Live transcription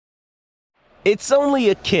It's only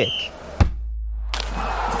a kick,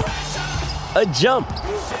 a jump,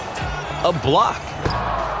 a block.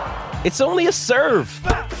 It's only a serve.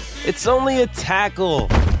 It's only a tackle,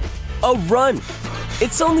 a run.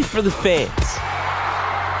 It's only for the fans.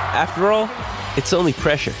 After all, it's only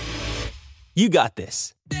pressure. You got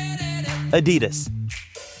this. Adidas.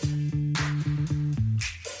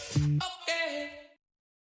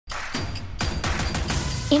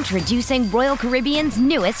 Introducing Royal Caribbean's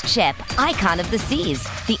newest ship, Icon of the Seas,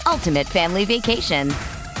 the ultimate family vacation.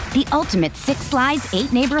 The ultimate 6 slides,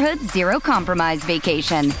 8 neighborhoods, 0 compromise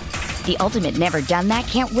vacation. The ultimate never done that,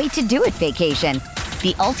 can't wait to do it vacation.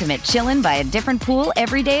 The ultimate chillin' by a different pool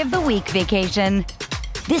every day of the week vacation.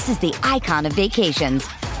 This is the Icon of vacations.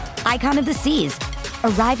 Icon of the Seas,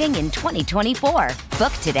 arriving in 2024.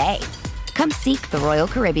 Book today. Come seek the Royal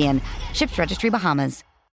Caribbean. Ships Registry, Bahamas.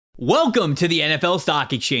 Welcome to the NFL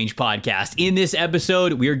Stock Exchange podcast. In this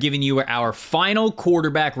episode, we are giving you our final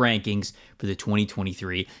quarterback rankings for the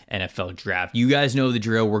 2023 NFL Draft. You guys know the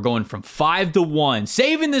drill. We're going from 5 to 1,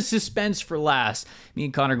 saving the suspense for last. Me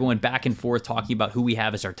and Connor going back and forth talking about who we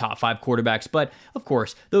have as our top 5 quarterbacks. But, of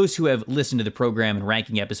course, those who have listened to the program and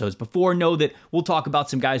ranking episodes before know that we'll talk about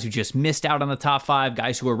some guys who just missed out on the top 5,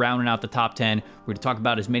 guys who are rounding out the top 10. We're going to talk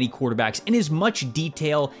about as many quarterbacks in as much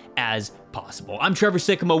detail as possible. I'm Trevor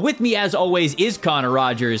Sycamore. With me, as always, is Connor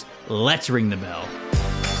Rogers. Let's ring the bell.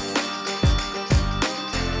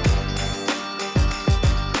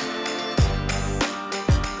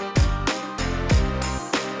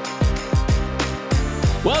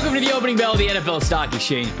 Welcome to the opening bell of the NFL Stock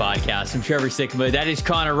Exchange podcast. I'm Trevor Sycamore. That is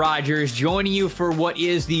Connor Rogers joining you for what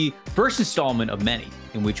is the first installment of many,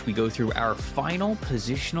 in which we go through our final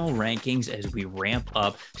positional rankings as we ramp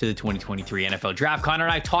up to the 2023 NFL Draft. Connor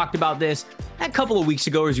and I talked about this a couple of weeks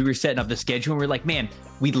ago as we were setting up the schedule, and we were like, man,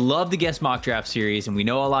 we love the Guest Mock Draft series, and we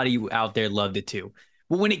know a lot of you out there loved it too.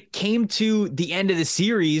 But when it came to the end of the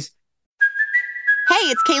series... Hey,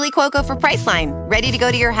 it's Kaylee Cuoco for Priceline. Ready to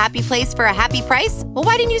go to your happy place for a happy price? Well,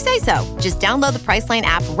 why didn't you say so? Just download the Priceline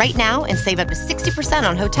app right now and save up to 60%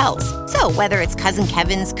 on hotels. So whether it's Cousin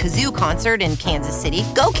Kevin's Kazoo Concert in Kansas City,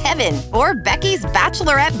 go Kevin, or Becky's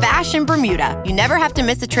Bachelorette Bash in Bermuda, you never have to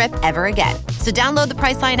miss a trip ever again. So download the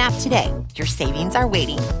Priceline app today. Your savings are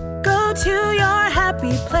waiting. Go to your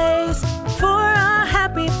happy place for a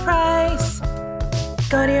happy price.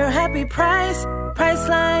 Go to your happy price,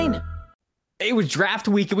 Priceline. It was draft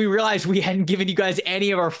week, and we realized we hadn't given you guys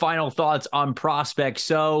any of our final thoughts on prospects.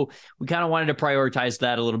 So we kind of wanted to prioritize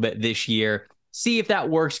that a little bit this year, see if that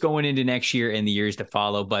works going into next year and the years to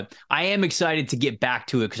follow. But I am excited to get back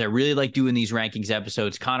to it because I really like doing these rankings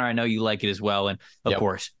episodes. Connor, I know you like it as well. And of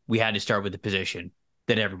course, we had to start with the position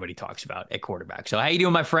that everybody talks about at quarterback. So how you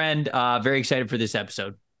doing, my friend? Very excited for this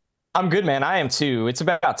episode. I'm good, man. I am too. It's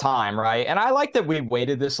about time, right? And I like that we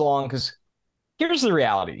waited this long because here's the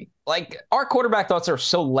reality. Like, our quarterback thoughts are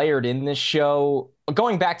so layered in this show,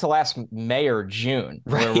 going back to last May or June,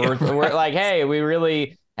 where we're like, hey, we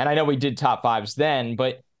really, and I know we did top 5s then,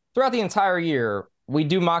 but throughout the entire year, we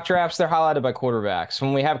do mock drafts, they're highlighted by quarterbacks.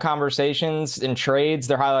 When we have conversations and trades,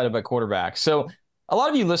 they're highlighted by quarterbacks. So a lot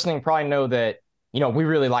of you listening probably know that, you know, we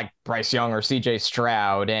really like Bryce Young or CJ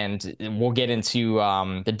Stroud, and we'll get into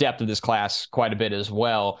the depth of this class quite a bit as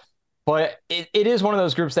well. But it is one of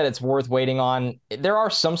those groups that it's worth waiting on. There are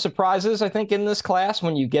some surprises, I think, in this class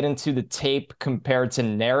when you get into the tape compared to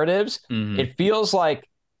narratives. Mm-hmm. It feels like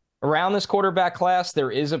around this quarterback class, there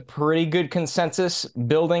is a pretty good consensus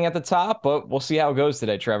building at the top, but we'll see how it goes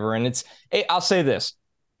today, Trevor. And I'll say this.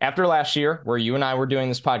 After last year, where you and I were doing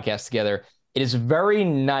this podcast together, it is very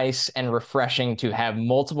nice and refreshing to have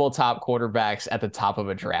multiple top quarterbacks at the top of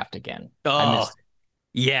a draft again. Oh,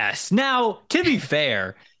 yes. Now, to be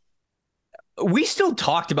fair, we still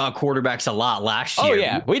talked about quarterbacks a lot last year. Oh,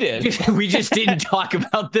 yeah, we did. We just didn't talk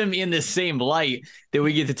about them in the same light that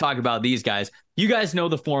we get to talk about these guys. You guys know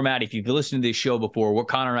the format. If you've listened to this show before, what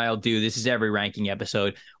Connor and I will do, this is every ranking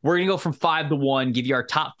episode. We're going to go from 5 to 1, give you our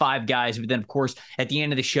top 5 guys. But then, of course, at the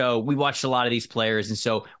end of the show, we watched a lot of these players. And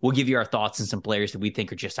so we'll give you our thoughts on some players that we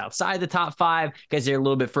think are just outside the top 5 because they're a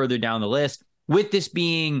little bit further down the list. With this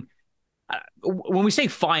being, when we say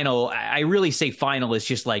final, I really say final is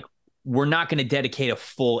just like, we're not going to dedicate a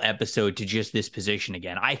full episode to just this position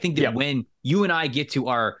again. I think that when you and I get to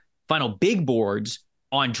our final big boards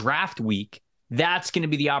on draft week, that's going to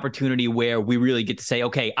be the opportunity where we really get to say,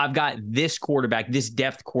 okay, I've got this quarterback, this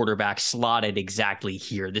depth quarterback slotted exactly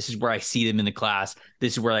here. This is where I see them in the class.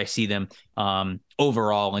 This is where I see them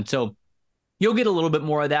overall. And so you'll get a little bit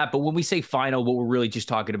more of that. But when we say final, what we're really just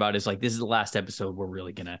talking about is like, this is the last episode. We're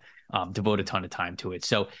really going to devote a ton of time to it.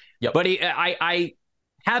 So, buddy,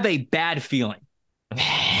 have a bad feeling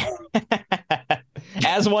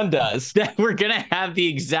as one does, that we're going to have the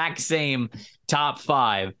exact same top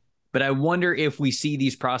 5. But I wonder if we see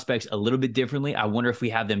these prospects a little bit differently. I wonder if we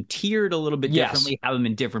have them tiered a little bit differently, have them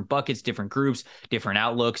in different buckets, different groups, different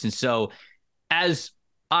outlooks. And so as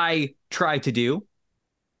I try to do,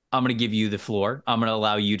 I'm going to give you the floor. I'm going to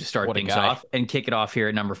allow you to start things off and kick it off here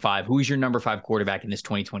at number 5. Who's your number 5 quarterback in this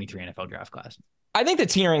 2023 NFL draft class? I think the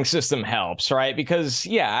tiering system helps, right? Because,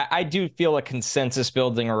 yeah, I do feel a consensus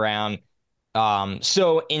building around.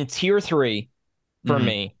 So in tier 3 for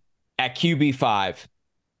me at QB 5,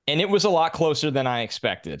 and it was a lot closer than I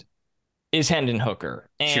expected, is Hendon Hooker.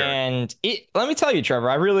 And let me tell you, Trevor,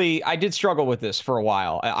 I did struggle with this for a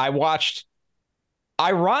while. I watched,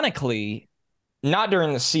 ironically, not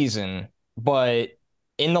during the season, but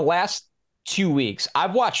in the last 2 weeks,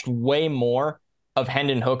 I've watched way more of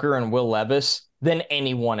Hendon Hooker and Will Levis than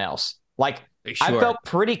anyone else. Like, I felt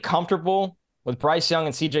pretty comfortable with Bryce Young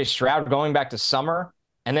and CJ Stroud going back to summer,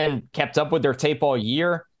 and then kept up with their tape all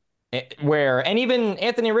year. And even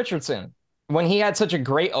Anthony Richardson, when he had such a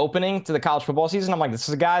great opening to the college football season, I'm like, this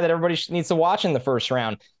is a guy that everybody needs to watch in the first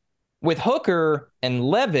round. With Hooker and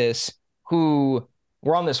Levis, who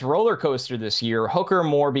were on this roller coaster this year, Hooker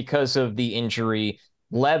more because of the injury,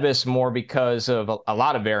 Levis more because of a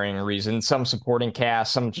lot of varying reasons, some supporting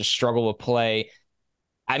cast, some just struggle to play.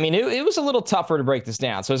 I mean, it was a little tougher to break this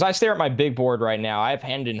down. So as I stare at my big board right now, I have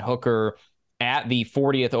Hendon Hooker at the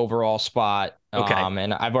 40th overall spot. Okay.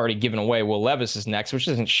 And I've already given away Will Levis is next, which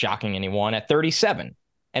isn't shocking anyone, at 37.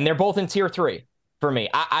 And they're both in tier 3 for me.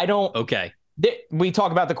 I don't. Okay. We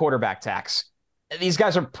talk about the quarterback tax. These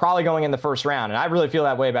guys are probably going in the first round. And I really feel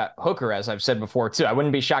that way about Hooker, as I've said before, too. I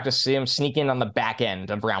wouldn't be shocked to see him sneak in on the back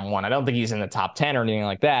end of round 1. I don't think he's in the top 10 or anything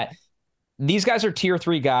like that. These guys are tier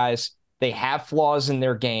 3 guys. They have flaws in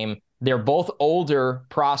their game. They're both older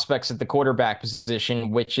prospects at the quarterback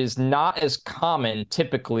position, which is not as common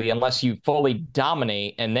typically unless you fully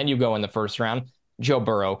dominate and then you go in the first round. Joe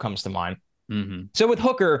Burrow comes to mind. So with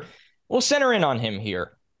Hooker, we'll center in on him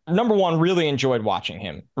here. Number 1, really enjoyed watching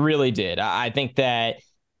him. Really did. I think that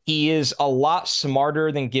he is a lot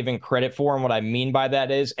smarter than giving credit for. And what I mean by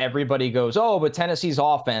that is everybody goes, oh, but Tennessee's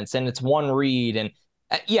offense and it's one read. And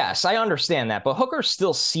yes, I understand that. But Hooker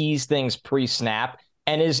still sees things pre-snap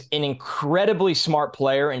and is an incredibly smart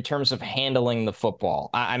player in terms of handling the football.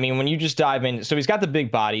 I mean, when you just dive in, so he's got the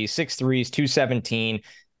big body, he's 6'3", he's 217.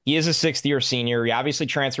 He is a 6th-year senior. He obviously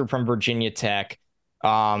transferred from Virginia Tech.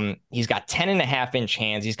 He's got 10.5-inch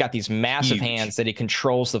hands. He's got these massive hands that he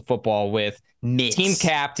controls the football with. Team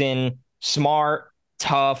captain, smart,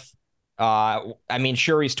 tough. I mean,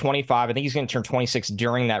 sure, he's 25. I think he's going to turn 26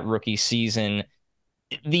 during that rookie season.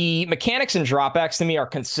 The mechanics and dropbacks to me are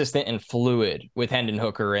consistent and fluid with Hendon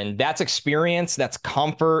Hooker, and that's experience, that's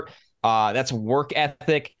comfort, that's work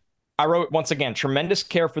ethic. I wrote, once again, tremendous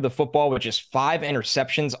care for the football with just 5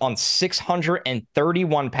 interceptions on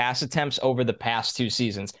 631 pass attempts over the past 2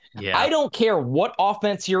 seasons. Yeah. I don't care what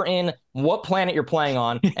offense you're in, what planet you're playing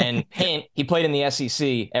on, and hint, he played in the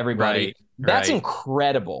SEC, everybody. Right. That's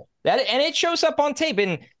incredible. And it shows up on tape.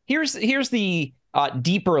 And here's the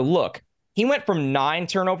deeper look. He went from 9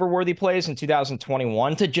 turnover-worthy plays in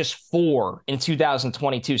 2021 to just 4 in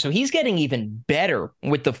 2022. So he's getting even better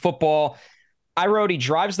with the football. I wrote he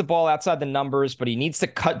drives the ball outside the numbers, but he needs to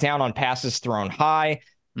cut down on passes thrown high.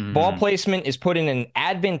 Ball placement is put in an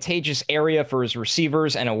advantageous area for his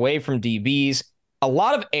receivers and away from DBs. A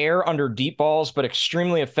lot of air under deep balls, but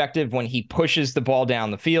extremely effective when he pushes the ball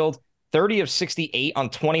down the field. 30 of 68 on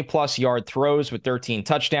 20-plus yard throws with 13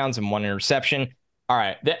 touchdowns and 1 interception. All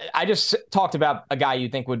right, I just talked about a guy you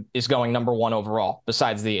think is going number 1 overall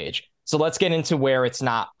besides the age. So let's get into where it's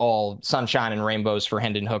not all sunshine and rainbows for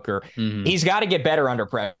Hendon Hooker. He's got to get better under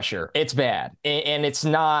pressure. It's bad. And it's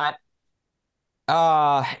not,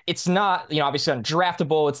 obviously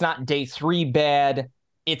undraftable. It's not day 3 bad.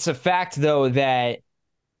 It's a fact, though, that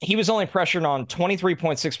he was only pressured on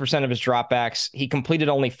 23.6% of his dropbacks. He completed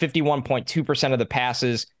only 51.2% of the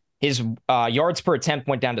passes. His yards per attempt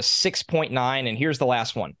went down to 6.9. And here's the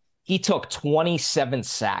last one. He took 27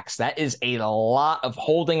 sacks. That is a lot of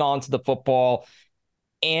holding on to the football.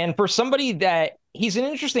 And for somebody that he's an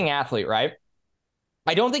interesting athlete, right?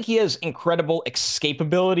 I don't think he has incredible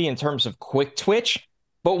escapability in terms of quick twitch,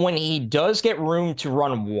 but when he does get room to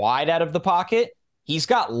run wide out of the pocket, he's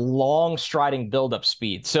got long striding buildup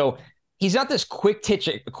speed. So he's not this quick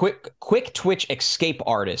twitch escape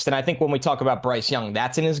artist. And I think when we talk about Bryce Young,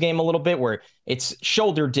 that's in his game a little bit, where it's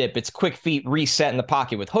shoulder dip, it's quick feet, reset in the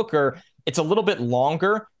pocket. With Hooker, it's a little bit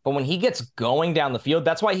longer, but when he gets going down the field,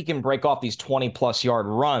 that's why he can break off these 20-plus yard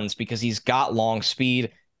runs, because he's got long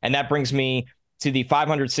speed. And that brings me to the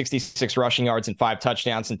 566 rushing yards and 5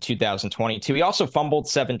 touchdowns in 2022. He also fumbled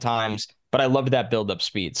 7 times, but I loved that build-up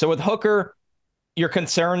speed. So with Hooker, your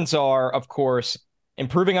concerns are, of course,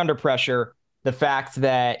 improving under pressure, the fact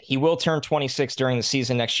that he will turn 26 during the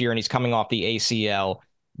season next year and he's coming off the ACL,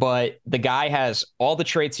 but the guy has all the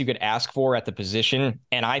traits you could ask for at the position.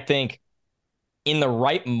 And I think in the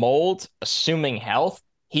right mold, assuming health,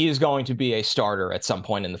 he is going to be a starter at some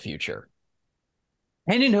point in the future.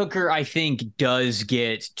 Hendon Hooker, I think, does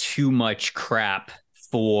get too much crap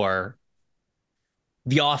for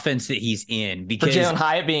the offense that he's in, because for Jalen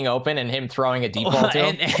Hyatt being open and him throwing a deep ball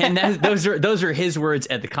to him. And those are his words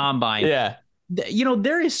at the combine. Yeah. You know,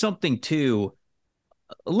 there is something to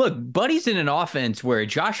look, Buddy's in an offense where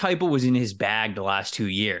Josh Heupel was in his bag the last 2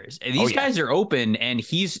 years. And these guys are open and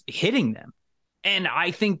he's hitting them. And I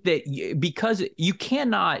think that because you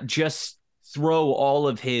cannot just throw all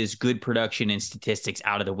of his good production and statistics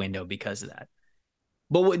out of the window because of that.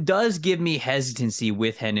 But what does give me hesitancy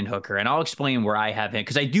with Hendon Hooker, and I'll explain where I have him,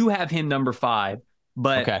 because I do have him number 5,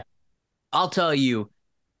 but I'll tell you,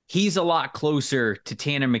 he's a lot closer to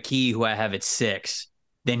Tanner McKee, who I have at 6,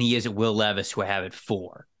 than he is at Will Levis, who I have at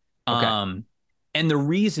 4. And the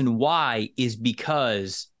reason why is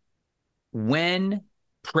because when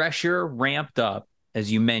pressure ramped up,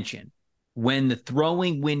 as you mentioned, when the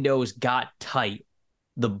throwing windows got tight,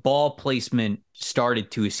 the ball placement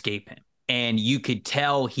started to escape him. And you could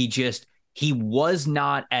tell he was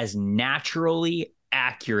not as naturally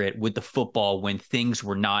accurate with the football when things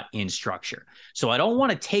were not in structure. So I don't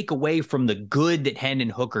want to take away from the good that Hendon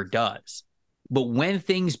Hooker does. But when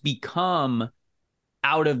things become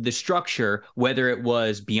out of the structure, whether it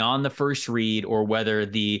was beyond the first read or whether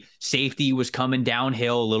the safety was coming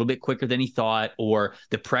downhill a little bit quicker than he thought, or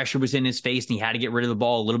the pressure was in his face and he had to get rid of the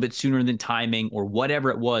ball a little bit sooner than timing, or whatever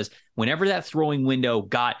it was, whenever that throwing window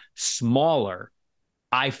got smaller,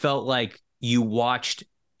 I felt like you watched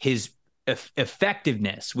his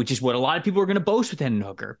effectiveness, which is what a lot of people are going to boast with Hendon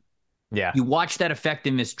Hooker. Yeah. You watch that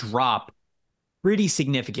effectiveness drop pretty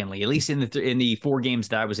significantly, at least in the 4 games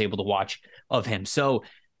that I was able to watch of him. So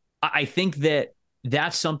I think that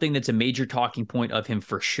that's something that's a major talking point of him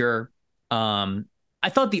for sure. I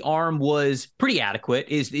thought the arm was pretty adequate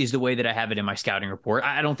is the way that I have it in my scouting report.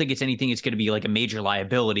 I don't think it's anything that's going to be like a major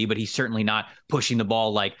liability, but he's certainly not pushing the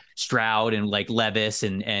ball like Stroud and like Levis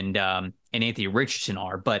and Anthony Richardson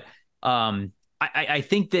are. But I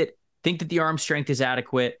think that the arm strength is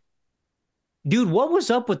adequate. Dude, what was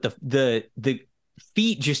up with the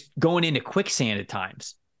feet just going into quicksand at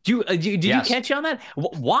times? Did you catch on that?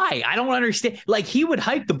 Why? I don't understand. Like, he would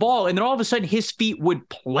hike the ball and then all of a sudden his feet would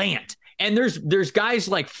plant. And there's guys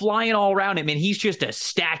like flying all around him and he's just a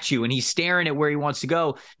statue and he's staring at where he wants to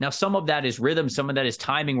go. Now, some of that is rhythm. Some of that is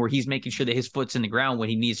timing, where he's making sure that his foot's in the ground when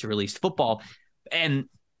he needs to release the football. And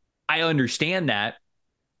I understand that.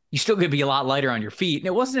 You still could be a lot lighter on your feet. And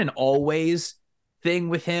it wasn't an always thing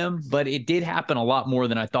with him, but it did happen a lot more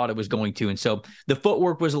than I thought it was going to. And so the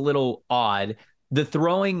footwork was a little odd. The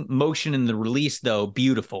throwing motion and the release, though,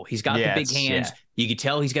 beautiful. He's got the big hands. Yeah. You can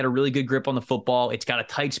tell he's got a really good grip on the football. It's got a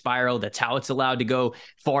tight spiral. That's how it's allowed to go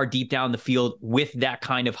far deep down the field with that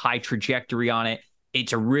kind of high trajectory on it.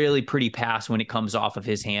 It's a really pretty pass when it comes off of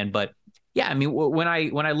his hand. But yeah, I mean, when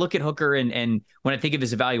I look at Hooker and when I think of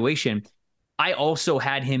his evaluation, I also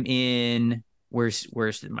had him in where's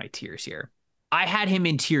my tiers here? I had him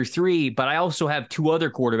in tier 3, but I also have 2 other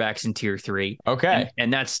quarterbacks in tier 3. Okay.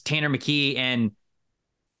 And that's Tanner McKee and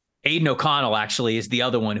Aiden O'Connell, actually, is the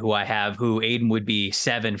other one who I have, who Aiden would be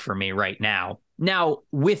 7 for me right now. Now,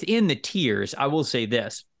 within the tiers, I will say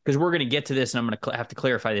this, because we're going to get to this and I'm going to have to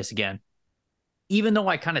clarify this again. Even though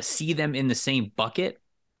I kind of see them in the same bucket,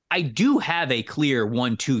 I do have a clear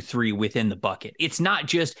 1, 2, 3 within the bucket. It's not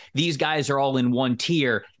just these guys are all in one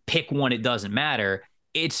tier, pick one, it doesn't matter.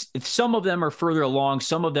 It's some of them are further along.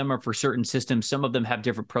 Some of them are for certain systems. Some of them have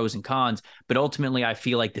different pros and cons, but ultimately I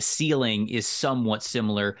feel like the ceiling is somewhat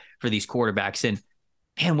similar for these quarterbacks.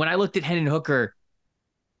 And when I looked at Hendon Hooker,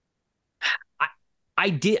 I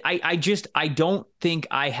don't think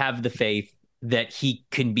I have the faith that he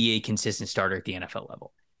can be a consistent starter at the NFL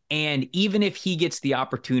level. And even if he gets the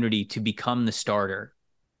opportunity to become the starter,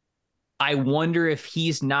 I wonder if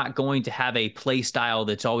he's not going to have a play style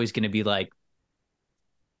that's always going to be like,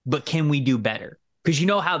 but can we do better? Because you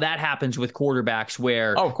know how that happens with quarterbacks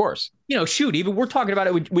where, oh, of course, even we're talking about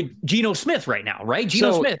it with Geno Smith right now, right?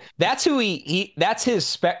 Geno Smith. That's who that's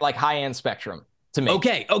his high end spectrum to me.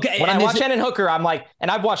 Okay. When I watch Hendon Hooker, I'm like, and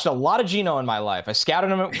I've watched a lot of Geno in my life. I scouted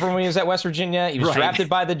him from when he was at West Virginia. He was drafted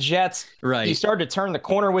by the Jets. Right. He started to turn the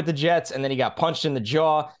corner with the Jets, and then he got punched in the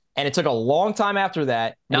jaw. And it took a long time after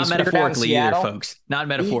that. Not metaphorically either, folks. Not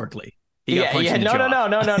metaphorically.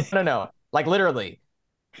 No. Like literally,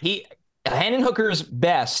 Hendon Hooker's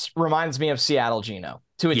best reminds me of Seattle Geno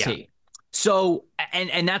to a T. So,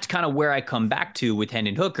 and that's kind of where I come back to with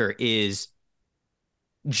Hendon Hooker is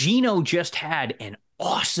Geno just had an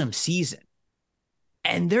awesome season.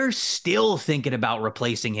 And they're still thinking about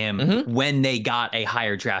replacing him when they got a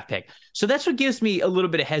higher draft pick. So that's what gives me a little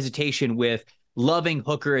bit of hesitation with loving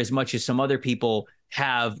Hooker as much as some other people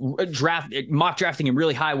have mock drafting him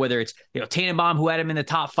really high, whether it's Tannenbaum, who had him in the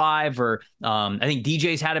top 5, or I think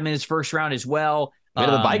DJ's had him in his first round as well.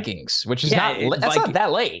 The Vikings, which is not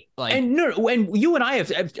that late. Like, and you and I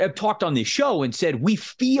have talked on this show and said we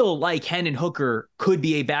feel like Hendon Hooker could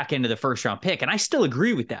be a back end of the first round pick, and I still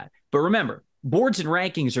agree with that. But remember, boards and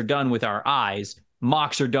rankings are done with our eyes,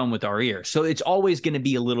 mocks are done with our ears, so it's always going to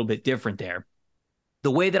be a little bit different there.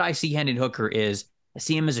 The way that I see Hendon Hooker is I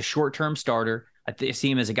see him as a short-term starter. I see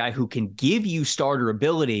him as a guy who can give you starter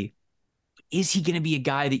ability. Is he going to be a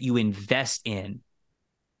guy that you invest in?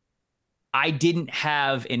 I didn't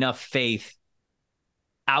have enough faith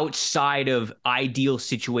outside of ideal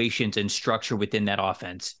situations and structure within that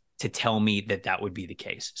offense to tell me that that would be the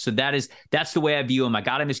case. So that's the way I view him. I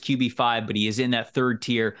got him as QB5, but he is in that third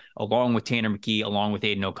tier along with Tanner McKee, along with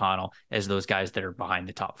Aiden O'Connell as those guys that are behind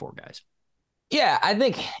the top 4 guys. Yeah, I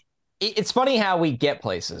think it's funny how we get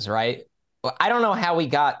places, right? I don't know how we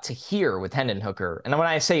got to here with Hendon Hooker. And when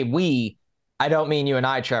I say we, I don't mean you and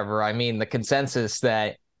I, Trevor. I mean the consensus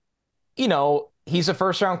that, he's a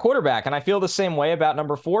first-round quarterback. And I feel the same way about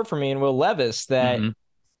number 4 for me and Will Levis.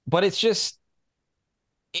 But it's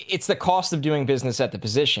the cost of doing business at the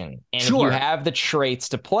position. And if you have the traits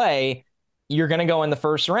to play, you're going to go in the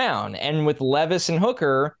first round. And with Levis and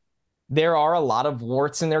Hooker, there are a lot of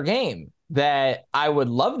warts in their game that I would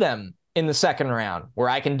love them in the second round, where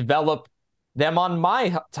I can develop them on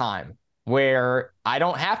my time, where I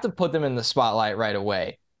don't have to put them in the spotlight right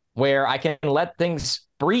away, where I can let things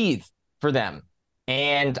breathe for them.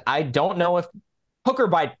 And I don't know if Hooker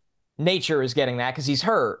by nature is getting that because he's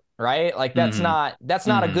hurt, right? Like that's not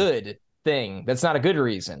a good thing. That's not a good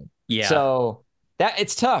reason. Yeah. So that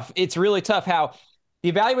it's tough. It's really tough how the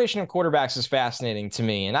evaluation of quarterbacks is fascinating to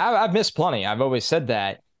me. And I've missed plenty. I've always said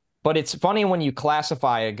that. But it's funny when you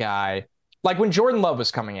classify a guy, like when Jordan Love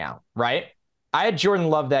was coming out, right? I had Jordan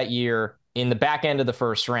Love that year in the back end of the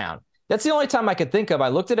first round. That's the only time I could think of. I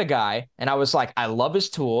looked at a guy and I was like, I love his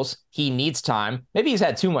tools. He needs time. Maybe he's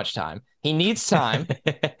had too much time. He needs time.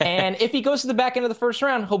 And if he goes to the back end of the first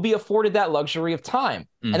round, he'll be afforded that luxury of time.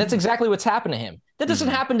 And that's exactly what's happened to him. That doesn't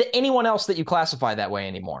happen to anyone else that you classify that way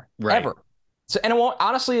anymore, ever. So, and it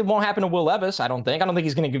won't happen to Will Levis, I don't think. I don't think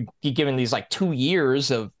he's going to be given these like 2 years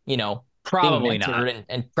of, probably being not.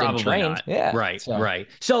 And probably trained. not. Yeah. Right.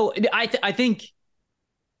 So I think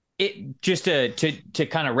it just to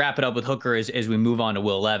kind of wrap it up with Hooker as we move on to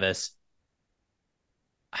Will Levis.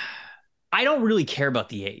 I don't really care about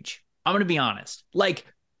the age. I'm going to be honest. Like,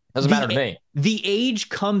 doesn't matter to me. The age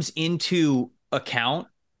comes into account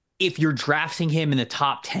if you're drafting him in the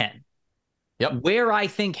top 10. Yep. Where I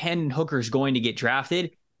think Hendon Hooker is going to get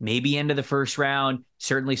drafted, maybe end of the first round,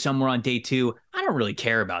 certainly somewhere on day 2. I don't really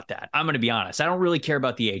care about that. I'm going to be honest. I don't really care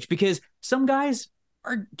about the age because some guys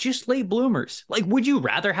are just late bloomers. Like, would you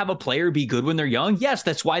rather have a player be good when they're young? Yes,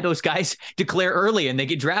 that's why those guys declare early and they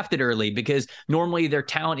get drafted early, because normally their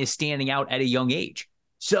talent is standing out at a young age.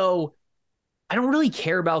 So I don't really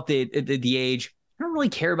care about the age. I don't really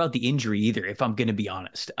care about the injury either, if I'm going to be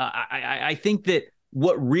honest. I think that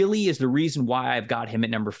what really is the reason why I've got him at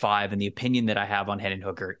number 5 and the opinion that I have on Hendon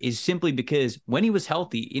Hooker is simply because when he was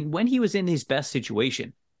healthy and when he was in his best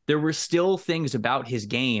situation, there were still things about his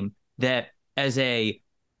game that as a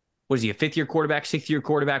 5th-year quarterback, 6th-year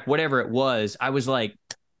quarterback, whatever it was, I was like,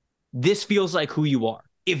 this feels like who you are.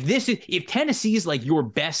 If Tennessee is like your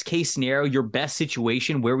best case scenario, your best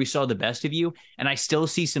situation where we saw the best of you, and I still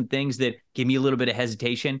see some things that give me a little bit of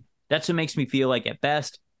hesitation, that's what makes me feel like at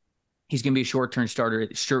best, he's going to be a short-term starter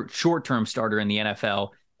in the NFL,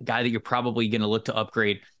 a guy that you're probably going to look to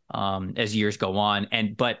upgrade as years go on,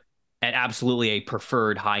 but at absolutely a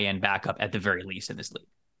preferred high-end backup at the very least in this league.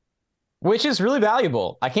 Which is really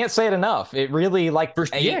valuable. I can't say it enough. It really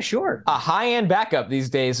sure. A high-end backup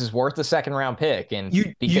these days is worth a second-round pick, and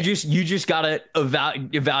you just gotta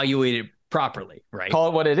evaluate it properly, right? Call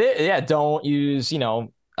it what it is. Yeah, don't use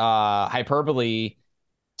hyperbole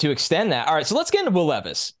to extend that. All right, so let's get into Will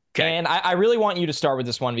Levis. Okay. And I really want you to start with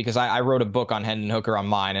this one because I wrote a book on Hendon Hooker on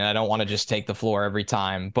mine, and I don't want to just take the floor every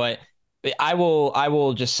time. But I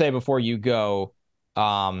will just say before you go,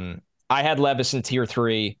 I had Levis in tier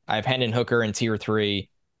 3. I have Hendon Hooker in tier 3.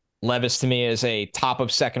 Levis to me is a top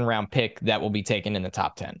of second round pick that will be taken in the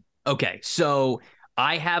top 10. Okay, so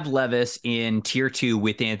I have Levis in tier 2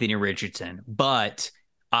 with Anthony Richardson, but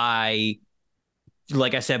like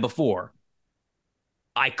I said before,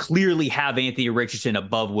 I clearly have Anthony Richardson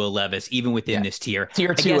above Will Levis, even within this tier.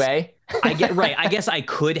 Tier 2A. I get right. I guess I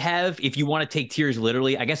could have, if you want to take tiers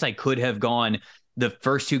literally, I guess I could have gone the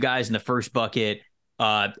first two guys in the first bucket,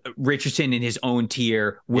 Richardson in his own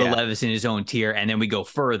tier, Will Levis in his own tier, and then we go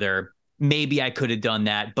further. Maybe I could have done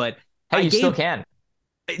that, but hey, you still can.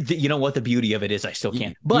 You know what the beauty of it is? I still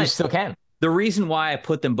can. But you still can. The reason why I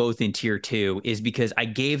put them both in tier 2 is because I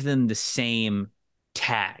gave them the same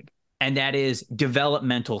tag, and that is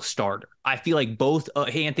developmental starter. I feel like both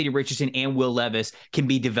Anthony Richardson and Will Levis can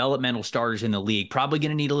be developmental starters in the league. Probably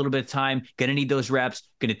going to need a little bit of time, going to need those reps,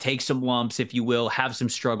 going to take some lumps, if you will, have some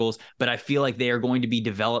struggles, but I feel like they are going to be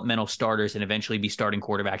developmental starters and eventually be starting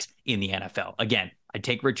quarterbacks in the NFL. Again, I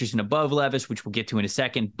take Richardson above Levis, which we'll get to in a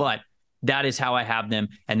second, but that is how I have them,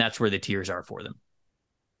 and that's where the tiers are for them.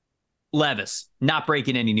 Levis, not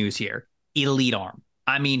breaking any news here, elite arm.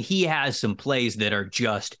 I mean, he has some plays that are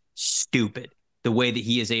just stupid, the way that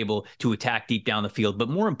he is able to attack deep down the field. But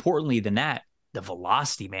more importantly than that, the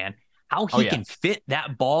velocity, man, how he can fit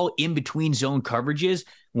that ball in between zone coverages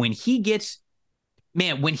when he gets,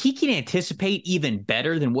 man, when he can anticipate even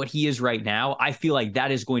better than what he is right now. I feel like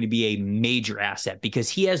that is going to be a major asset because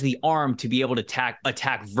he has the arm to be able to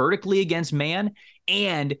attack vertically against man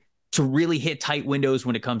and to really hit tight windows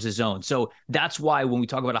when it comes to zone. So that's why when we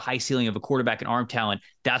talk about a high ceiling of a quarterback and arm talent,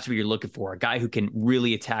 that's what you're looking for, a guy who can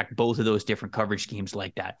really attack both of those different coverage schemes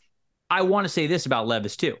like that. I want to say this about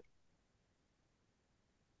Levis too.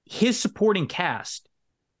 His supporting cast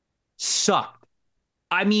sucked.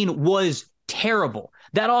 I mean, was terrible.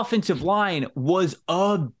 That offensive line was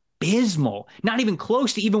abysmal. Not even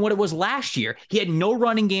close to even what it was last year. He had no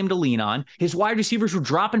running game to lean on. His wide receivers were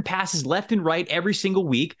dropping passes left and right every single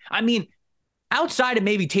week. I mean, outside of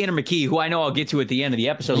maybe Tanner McKee, who I know I'll get to at the end of the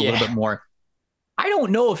episode a little bit more, I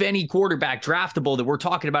don't know if any quarterback draftable that we're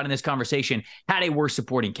talking about in this conversation had a worse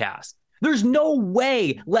supporting cast. There's no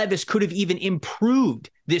way Levis could have even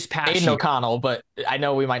improved this past year. Aiden O'Connell, but I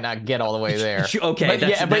know we might not get all the way there. Okay,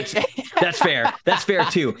 that's fair. That's fair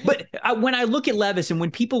too. But when I look at Levis and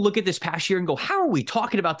when people look at this past year and go, how are we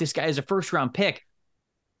talking about this guy as a first-round pick?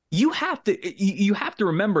 You have to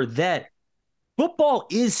remember that football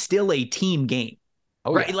is still a team game.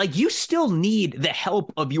 Right? Yeah. Like you still need the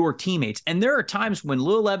help of your teammates. And there are times when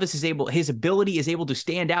Will Levis his ability is able to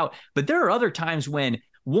stand out, but there are other times when,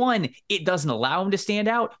 one, it doesn't allow him to stand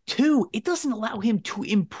out. Two, it doesn't allow him to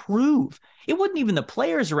improve. It wasn't even the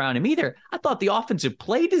players around him either. I thought the offensive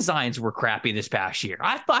play designs were crappy this past year.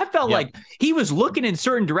 I felt like he was looking in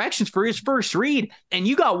certain directions for his first read, and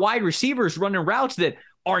you got wide receivers running routes that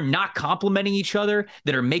are not complementing each other,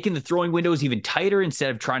 that are making the throwing windows even tighter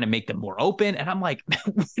instead of trying to make them more open. And I'm like,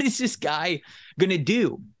 what is this guy going to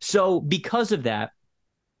do? So because of that,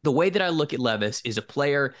 the way that I look at Levis is a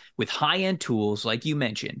player with high-end tools, like you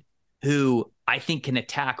mentioned, who I think can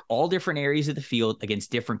attack all different areas of the field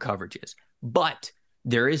against different coverages. But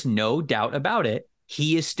there is no doubt about it.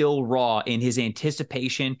 He is still raw in his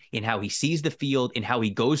anticipation, in how he sees the field, in how he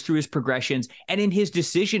goes through his progressions, and in his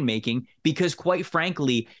decision-making, because quite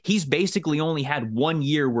frankly, he's basically only had 1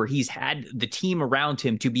 year where he's had the team around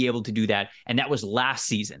him to be able to do that, and that was last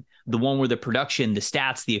season, the one where the production, the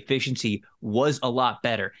stats, the efficiency was a lot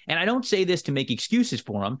better. And I don't say this to make excuses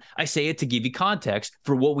for him. I say it to give you context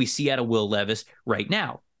for what we see out of Will Levis right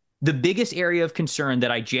now. The biggest area of concern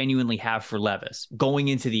that I genuinely have for Levis going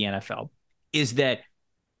into the NFL is that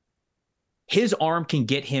his arm can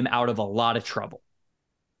get him out of a lot of trouble.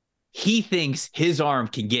 He thinks his arm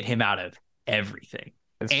can get him out of everything.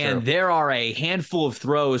 That's and true. There are a handful of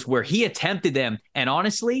throws where he attempted them. And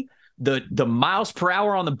honestly, the miles per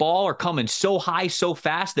hour on the ball are coming so high, so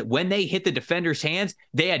fast that when they hit the defender's hands,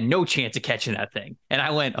 they had no chance of catching that thing. And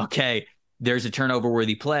I went, okay, there's a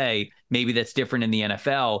turnover-worthy play. Maybe that's different in the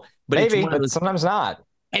NFL. But maybe, but sometimes not.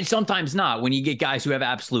 And sometimes not when you get guys who have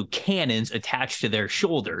absolute cannons attached to their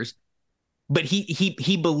shoulders. But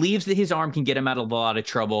he believes that his arm can get him out of a lot of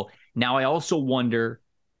trouble. Now, I also wonder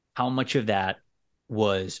how much of that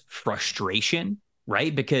was frustration,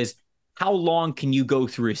 right? Because how long can you go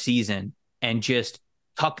through a season and just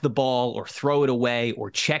tuck the ball or throw it away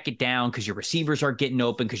or check it down because your receivers aren't getting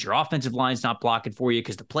open, because your offensive line's not blocking for you,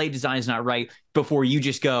 because the play design's not right, before you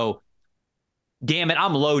just go, damn it,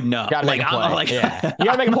 I'm loading up. You gotta make a play. You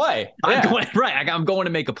gotta make a play. I'm going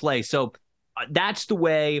to make a play. So that's the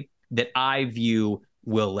way that I view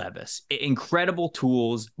Will Levis. Incredible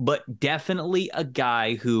tools, but definitely a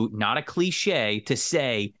guy who, not a cliche to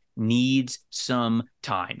say, needs some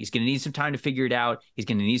time. He's going to need some time to figure it out. He's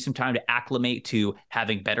going to need some time to acclimate to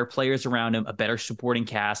having better players around him, a better supporting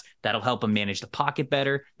cast. That'll help him manage the pocket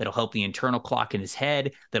better. That'll help the internal clock in his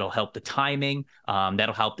head. That'll help the timing.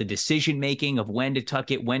 That'll help the decision-making of when to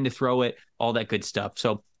tuck it, when to throw it, all that good stuff.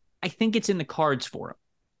 So I think it's in the cards for him.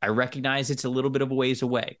 I recognize it's a little bit of a ways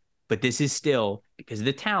away, but this is still, because of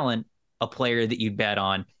the talent, a player that you'd bet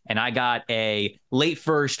on. And I got a late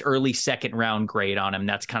first, early second round grade on him.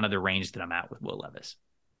 That's kind of the range that I'm at with Will Levis.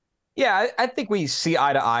 Yeah, I think we see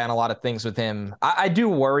eye to eye on a lot of things with him. I do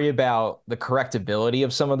worry about the correctability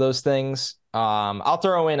of some of those things. I'll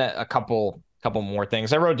throw in a couple more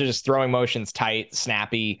things. I wrote just throwing motions tight,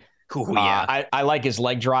 snappy. Ooh, yeah. I like his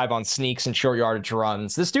leg drive on sneaks and short yardage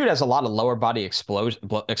runs. This dude has a lot of lower body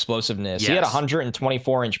explosiveness. Yes. He had a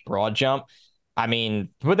 124-inch broad jump. I mean,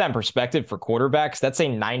 put that in perspective for quarterbacks, that's a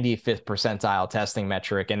 95th percentile testing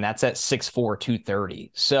metric, and that's at 6'4",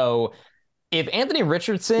 230. So if Anthony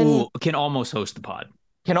Richardson can almost host the pod.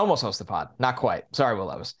 Not quite. Sorry, Will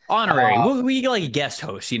Levis. Honorary. We get like a guest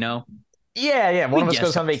host, you know? Yeah. One of us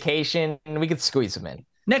goes on vacation, and we could squeeze him in.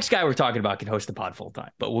 Next guy we're talking about can host the pod full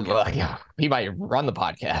time, but we'll get he might run the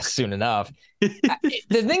podcast soon enough.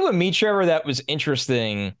 The thing with me, Trevor, that was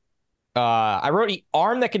interesting, I wrote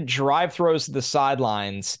arm that could drive throws to the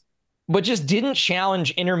sidelines, but just didn't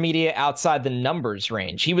challenge intermediate outside the numbers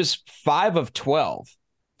range. He was 5 of 12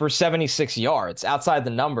 for 76 yards outside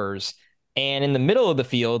the numbers. And in the middle of the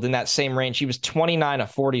field in that same range, he was 29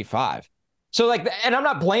 of 45. So and I'm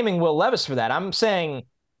not blaming Will Levis for that. I'm saying,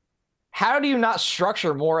 how do you not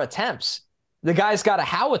structure more attempts? The guy's got a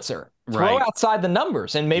howitzer. Throw outside the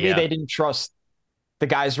numbers. And maybe they didn't trust the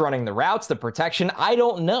guys running the routes, the protection. I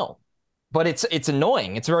don't know. But it's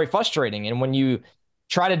annoying. It's very frustrating. And when you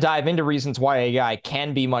try to dive into reasons why a guy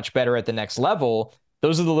can be much better at the next level,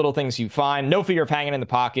 those are the little things you find. No fear of hanging in the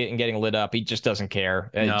pocket and getting lit up. He just doesn't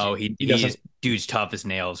care. No, he doesn't. Dude's tough as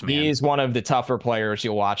nails, man. He is one of the tougher players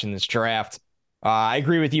you'll watch in this draft. I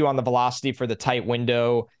agree with you on the velocity for the tight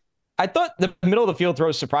window. I thought the middle of the field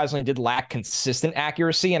throws surprisingly did lack consistent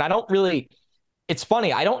accuracy. And it's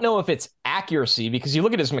funny. I don't know if it's accuracy because you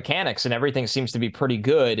look at his mechanics and everything seems to be pretty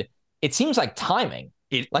good. It seems like timing.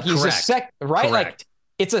 He's correct. Right? Correct. Like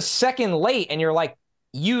it's a second late and you're like,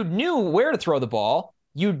 you knew where to throw the ball.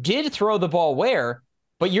 You did throw the ball where,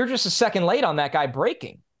 but you're just a second late on that guy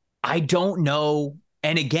breaking. I don't know.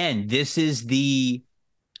 And again, this is the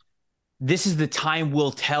time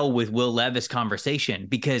will tell with Will Levis conversation,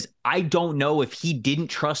 because I don't know if he didn't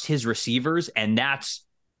trust his receivers and that's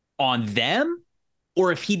on them,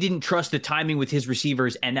 or if he didn't trust the timing with his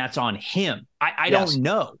receivers and that's on him. I don't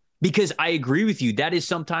know. Because I agree with you. That is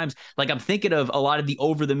sometimes, like, I'm thinking of a lot of the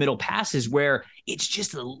over the middle passes where it's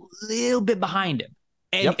just a little bit behind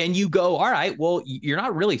him. And you go, all right, well, you're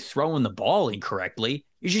not really throwing the ball incorrectly.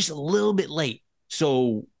 You're just a little bit late.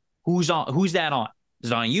 So who's that on?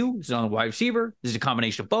 Is it on you? Is it on the wide receiver? Is it a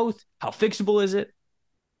combination of both? How fixable is it?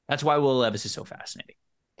 That's why Will Levis is so fascinating.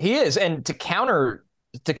 He is. And to counter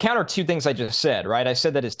two things I just said, right? I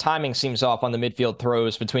said that his timing seems off on the midfield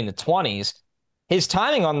throws between the 20s. His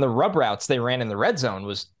timing on the rub routes they ran in the red zone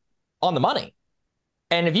was on the money.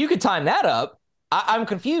 And if you could time that up, I'm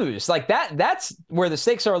confused. Like that's where the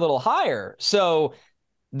stakes are a little higher. So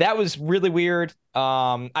that was really weird.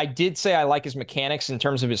 I did say I like his mechanics in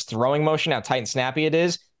terms of his throwing motion, how tight and snappy it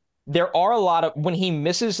is. There are a lot of, when he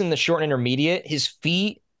misses in the short and intermediate, his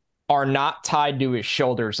feet are not tied to his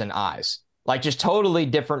shoulders and eyes, like just totally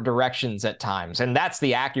different directions at times. And that's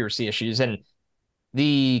the accuracy issues. And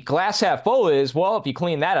the glass half full is, well, if you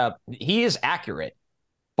clean that up, he is accurate.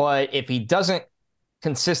 But if he doesn't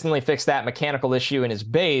consistently fix that mechanical issue in his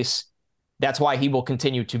base, that's why he will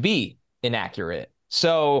continue to be inaccurate.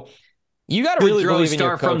 So you got to really believe in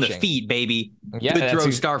your coaching. From the feet, baby. Yeah, Good throw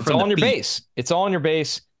star from the feet. It's all on your base. It's all on your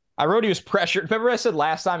base. I wrote he was pressured. Remember I said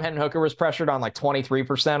last time Hendon Hooker was pressured on like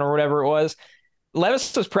 23% or whatever it was?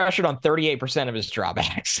 Levis was pressured on 38% of his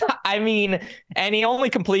drawbacks. I mean, and he only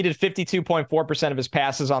completed 52.4% of his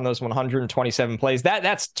passes on those 127 plays.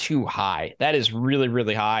 That's too high. That is really,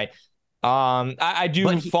 really high. I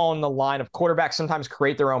do fall in the line of quarterbacks sometimes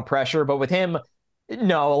create their own pressure, but with him,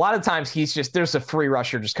 no, a lot of times there's a free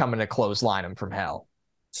rusher just coming to clothesline him from hell.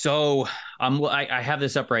 So I have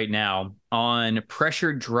this up right now on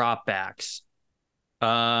pressured dropbacks.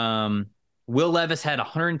 Will Levis had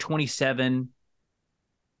 127.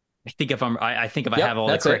 I think if I have all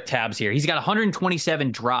the correct tabs here, he's got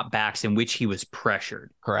 127 dropbacks in which he was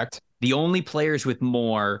pressured. Correct. The only players with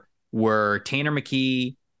more were Tanner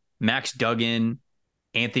McKee, Max Duggan,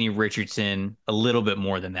 Anthony Richardson, a little bit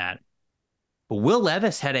more than that. But Will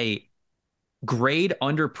Levis had a grade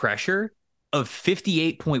under pressure of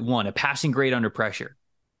 58.1, a passing grade under pressure.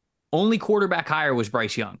 Only quarterback higher was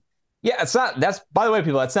Bryce Young. Yeah, by the way,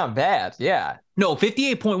 people, that's not bad. Yeah. No,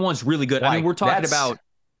 58.1 is really good. I mean, we're talking about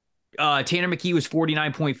Tanner McKee was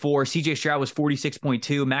 49.4, CJ Stroud was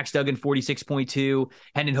 46.2, Max Duggan 46.2,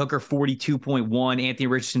 Hendon Hooker 42.1, Anthony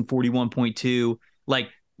Richardson 41.2. Like,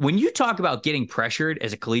 when you talk about getting pressured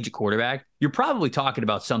as a collegiate quarterback, you're probably talking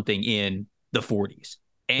about something in the 40s.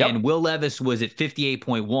 And Will Levis was at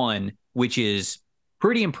 58.1, which is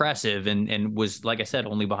pretty impressive and was, like I said,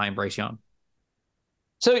 only behind Bryce Young.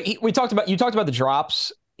 So you talked about the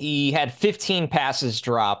drops. He had 15 passes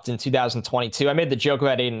dropped in 2022. I made the joke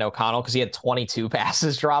about Aiden O'Connell because he had 22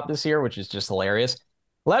 passes dropped this year, which is just hilarious.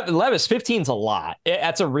 Levis, 15 is a lot.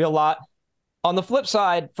 That's a real lot. On the flip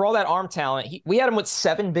side, for all that arm talent, we had him with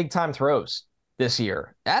 7 big-time throws this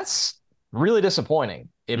year. That's really disappointing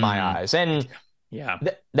in my eyes. And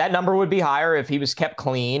that number would be higher if he was kept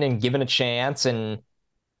clean and given a chance.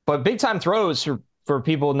 But big-time throws, for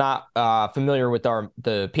people not familiar with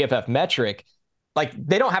the PFF metric, like,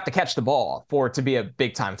 they don't have to catch the ball for it to be a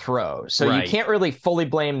big-time throw. So you can't really fully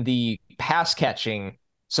blame the pass-catching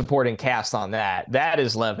supporting cast on that. That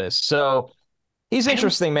is Levis. So he's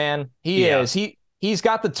interesting, man. He is. He's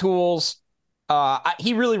got the tools.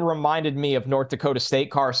 He really reminded me of North Dakota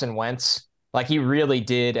State Carson Wentz. Like, he really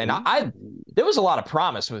did. And there was a lot of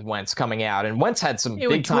promise with Wentz coming out. And Wentz had some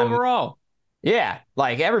big-time overall. Yeah,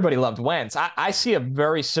 like, everybody loved Wentz. I see a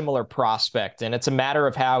very similar prospect, and it's a matter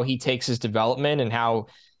of how he takes his development and how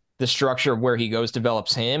the structure of where he goes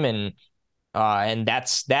develops him, and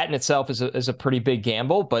that in itself is a pretty big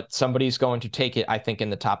gamble, but somebody's going to take it, I think,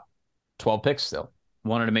 in the top 12 picks still.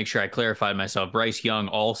 Wanted to make sure I clarified myself. Bryce Young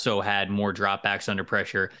also had more dropbacks under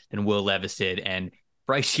pressure than Will Levis did, and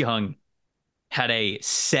Bryce Young had a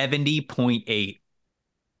 70.8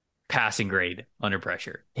 passing grade under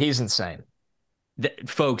pressure. He's insane.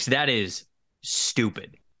 Folks, that is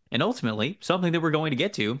stupid. And ultimately, something that we're going to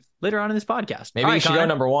get to later on in this podcast. Maybe you should go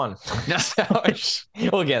number 1.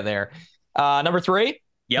 We'll get there. Number 3?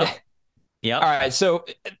 Yep. All right, so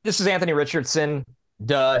this is Anthony Richardson.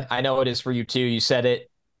 Duh. I know it is for you too. You said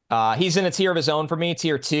it. He's in a tier of his own for me,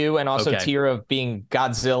 tier 2, and also tier of being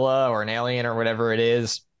Godzilla or an alien or whatever it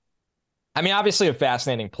is. I mean, obviously a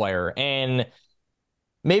fascinating player, and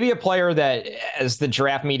maybe a player that, as the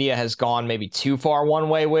draft media has gone maybe too far one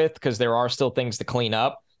way with, because there are still things to clean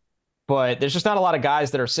up. But there's just not a lot of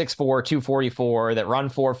guys that are 6'4", 244, that run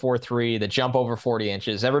 4.43, that jump over 40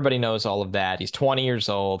 inches. Everybody knows all of that. He's 20 years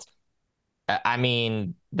old. I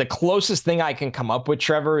mean, the closest thing I can come up with,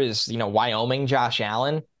 Trevor, is, Wyoming Josh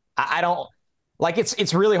Allen. I don't like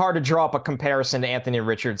it's really hard to draw up a comparison to Anthony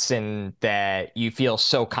Richardson that you feel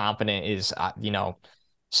so confident is,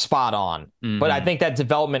 spot on. Mm-hmm. But I think that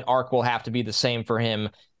development arc will have to be the same for him.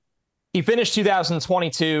 He finished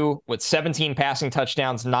 2022 with 17 passing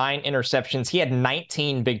touchdowns, 9 interceptions. He had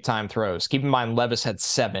 19 big-time throws. Keep in mind, Levis had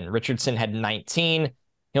 7. Richardson had 19.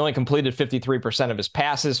 He only completed 53% of his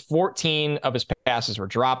passes. 14 of his passes were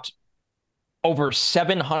dropped. Over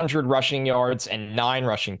 700 rushing yards and 9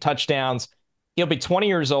 rushing touchdowns. He'll be 20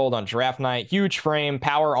 years old on draft night. Huge frame,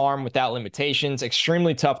 power arm without limitations.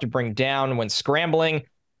 Extremely tough to bring down when scrambling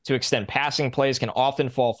to extend passing plays. Can often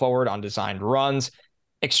fall forward on designed runs.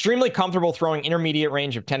 Extremely comfortable throwing intermediate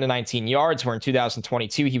range of 10 to 19 yards, where in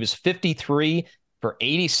 2022 he was 53 for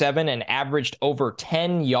 87 and averaged over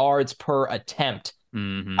 10 yards per attempt.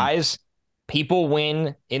 Mm-hmm. Guys, people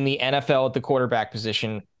win in the NFL at the quarterback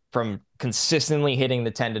position from consistently hitting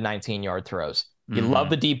the 10 to 19 yard throws. You love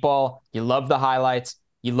the deep ball. You love the highlights.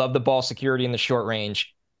 You love the ball security in the short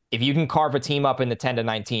range. If you can carve a team up in the 10 to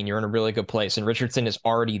 19, you're in a really good place. And Richardson is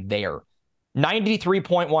already there.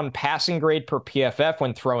 93.1 passing grade per PFF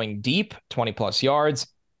when throwing deep, 20 plus yards.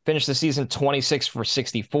 Finished the season 26 for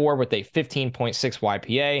 64 with a 15.6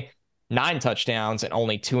 YPA, 9 touchdowns, and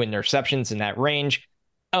only 2 interceptions in that range.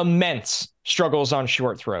 Immense struggles on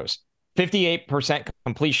short throws. 58%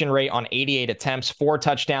 completion rate on 88 attempts, 4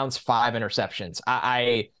 touchdowns, 5 interceptions.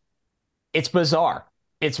 It's bizarre.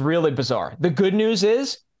 It's really bizarre. The good news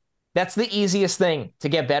is that's the easiest thing to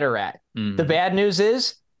get better at. Mm-hmm. The bad news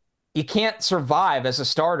is you can't survive as a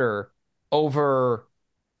starter over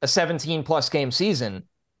a 17-plus game season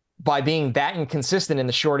by being that inconsistent in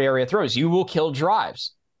the short area throws. You will kill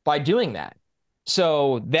drives by doing that.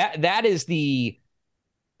 So that is the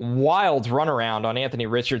wild runaround on Anthony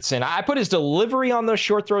Richardson. I put his delivery on those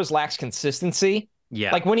short throws lacks consistency.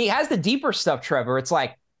 Yeah. Like when he has the deeper stuff, Trevor, it's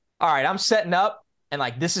like, all right, I'm setting up and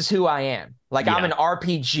like, this is who I am. Like I'm an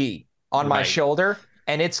RPG on my shoulder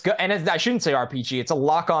and it's good. And I shouldn't say RPG. It's a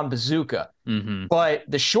lock-on bazooka. Mm-hmm. But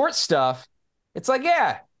the short stuff, It's like,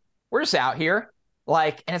 yeah, we're just out here.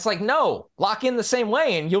 Like, and it's like, no, lock in the same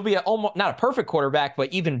way and you'll be almost not a perfect quarterback,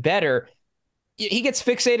 but even better. He gets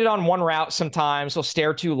fixated on one route sometimes. He'll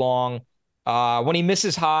stare too long. When he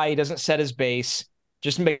misses high, he doesn't set his base.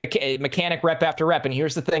 Just mechanic rep after rep. And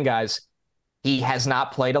here's the thing, guys. He has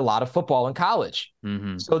not played a lot of football in college.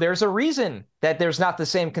 Mm-hmm. So there's a reason that there's not the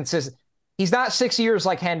same consistent. He's not 6 years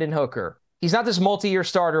like Hendon Hooker. He's not this multi-year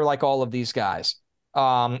starter like all of these guys.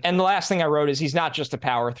 And the last thing I wrote is he's not just a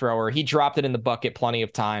power thrower. He dropped it in the bucket plenty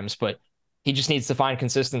of times, but he just needs to find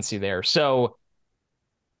consistency there. So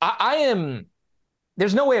I am,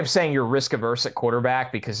 there's no way of saying you're risk averse at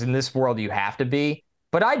quarterback because in this world you have to be,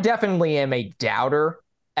 but I definitely am a doubter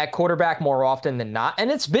at quarterback more often than not. And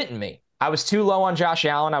it's bitten me. I was too low on Josh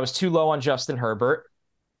Allen. I was too low on Justin Herbert.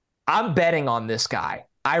 I'm betting on this guy.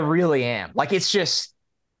 I really am. Like, it's just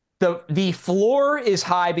the floor is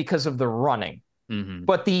high because of the running,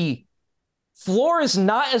 but the floor is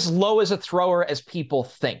not as low as a thrower as people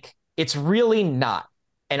think. It's really not.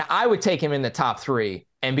 And I would take him in the top 3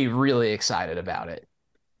 and be really excited about it.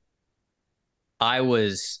 I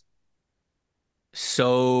was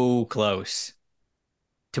so close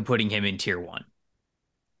to putting him in tier 1.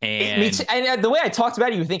 And the way I talked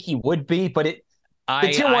about it, you think he would be, but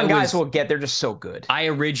the tier 1 guys will get, they're just so good.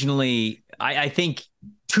 I think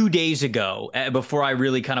 2 days ago, before I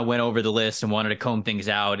really kind of went over the list and wanted to comb things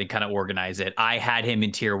out and kind of organize it, I had him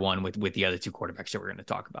in tier 1 with the other 2 quarterbacks that we're going to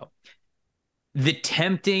talk about. The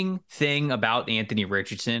tempting thing about Anthony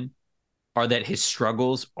Richardson are that his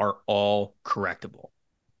struggles are all correctable.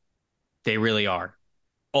 They really are.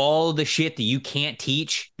 All the shit that you can't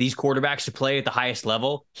teach these quarterbacks to play at the highest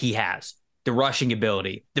level, he has. The rushing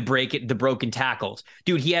ability, the broken tackles.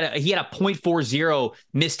 Dude, he had a 0.40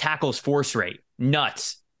 missed tackles force rate.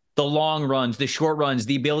 Nuts. The long runs, the short runs,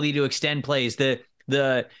 the ability to extend plays, the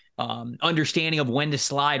understanding of when to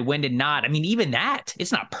slide, when to not. I mean, even that,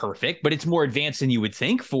 it's not perfect, but it's more advanced than you would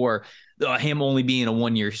think for him only being a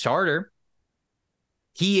 1-year starter.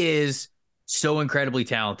 He is so incredibly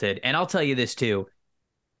talented. And I'll tell you this too.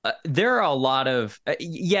 There are a lot of,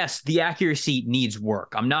 yes, the accuracy needs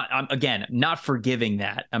work. I'm not forgiving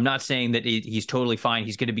that. I'm not saying that he's totally fine.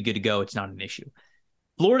 He's going to be good to go. It's not an issue.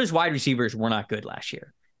 Florida's wide receivers were not good last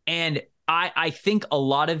year. And I think a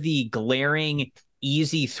lot of the glaring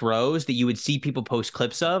easy throws that you would see people post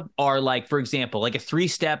clips of are like, for example, like a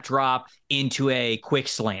 3-step drop into a quick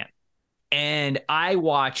slant. And I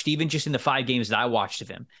watched, even just in the 5 games that I watched of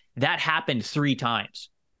him, that happened 3 times.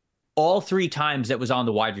 All 3 times that was on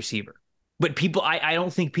the wide receiver. But people, I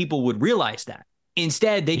don't think people would realize that.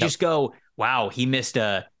 Instead, they just go, wow, he missed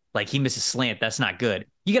a slant. That's not good.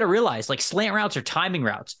 You got to realize, like, slant routes are timing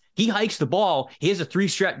routes. He hikes the ball. He has a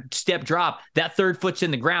 3-step drop. That 3rd foot's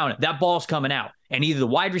in the ground. That ball's coming out. And either the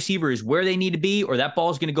wide receiver is where they need to be, or that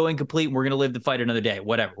ball's going to go incomplete and we're going to live the fight another day.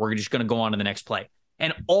 Whatever. We're just going to go on to the next play.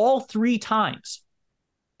 And all 3 times,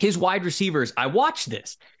 his wide receivers, I watched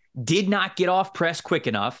this, did not get off press quick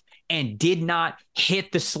enough and did not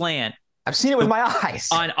hit the slant. I've seen it with my eyes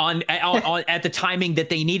on at the timing that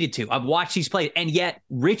they needed to. I've watched these plays, and yet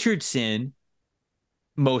Richardson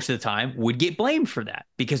most of the time would get blamed for that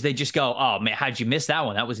because they just go, "Oh man, how'd you miss that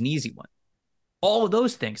one? That was an easy one." All of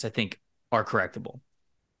those things I think are correctable.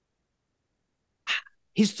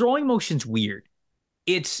 His throwing motion's weird.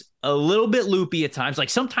 It's a little bit loopy at times. Like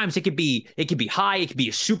sometimes it could be high, it could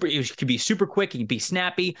be super quick, it could be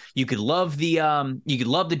snappy. You could love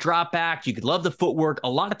the drop back, you could love the footwork. A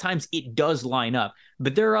lot of times it does line up,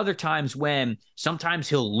 but there are other times when sometimes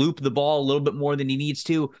he'll loop the ball a little bit more than he needs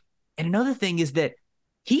to. And another thing is that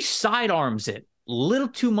he sidearms it a little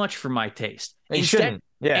too much for my taste.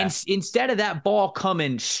 Instead of that ball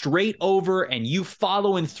coming straight over and you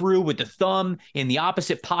following through with the thumb in the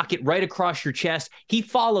opposite pocket right across your chest, he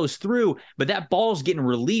follows through, but that ball's getting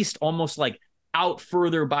released almost like out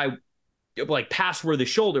further by like past where the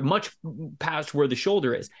shoulder, much past where the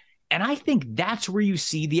shoulder is. And I think that's where you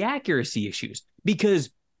see the accuracy issues,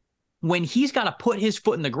 because when he's got to put his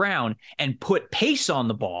foot in the ground and put pace on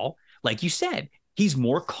the ball, like you said, he's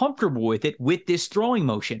more comfortable with it with this throwing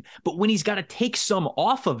motion. But when he's got to take some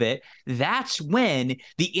off of it, that's when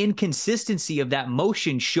the inconsistency of that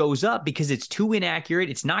motion shows up, because it's too inaccurate.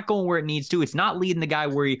 It's not going where it needs to. It's not leading the guy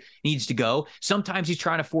where he needs to go. Sometimes he's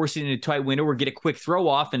trying to force it in a tight window or get a quick throw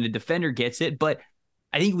off and the defender gets it. But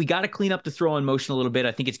I think we got to clean up the throwing motion a little bit.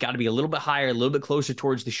 I think it's got to be a little bit higher, a little bit closer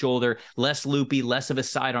towards the shoulder, less loopy, less of a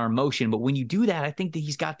sidearm motion. But when you do that, I think that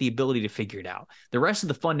he's got the ability to figure it out. The rest of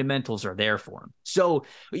the fundamentals are there for him. So,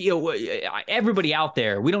 everybody out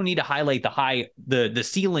there, we don't need to highlight the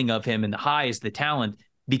ceiling of him and the high is the talent,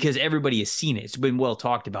 because everybody has seen it. It's been well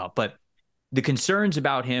talked about. But The concerns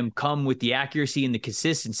about him come with the accuracy and the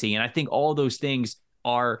consistency. And I think all those things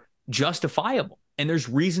are justifiable. And there's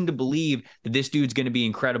reason to believe that this dude's going to be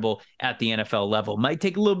incredible at the NFL level. Might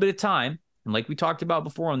take a little bit of time. And like we talked about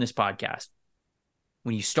before on this podcast,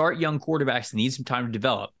 when you start young quarterbacks that need some time to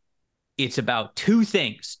develop, it's about two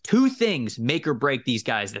things make or break these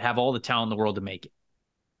guys that have all the talent in the world to make it.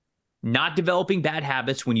 Not developing bad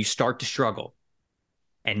habits when you start to struggle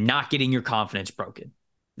and not getting your confidence broken.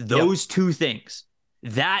 Those two things.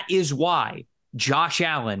 That is why Josh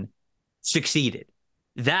Allen succeeded.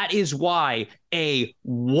 That is why a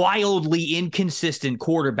wildly inconsistent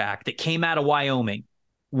quarterback that came out of Wyoming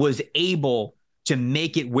was able to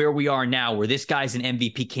make it where we are now, where this guy's an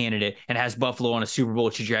MVP candidate and has Buffalo on a Super Bowl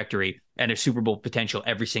trajectory and a Super Bowl potential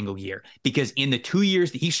every single year. Because in the 2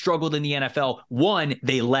 years that he struggled in the NFL, one,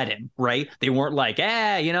 they let him, right? They weren't like,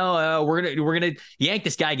 we're gonna yank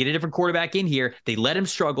this guy, get a different quarterback in here. They let him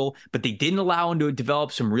struggle, but they didn't allow him to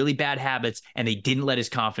develop some really bad habits, and they didn't let his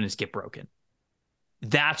confidence get broken.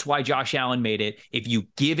 That's why Josh Allen made it. If you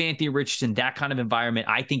give Anthony Richardson that kind of environment,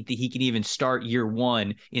 I think that he can even start year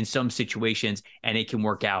one in some situations, and it can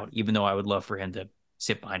work out, even though I would love for him to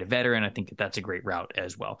sit behind a veteran. I think that that's a great route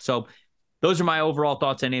as well. So those are my overall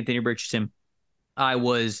thoughts on Anthony Richardson. I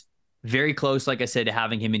was very close, like I said, to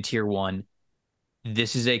having him in tier one.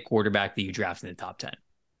 This is a quarterback that you draft in the top 10.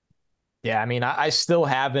 Yeah, I mean, I still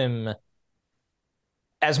have him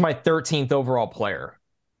as my 13th overall player.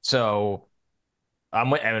 So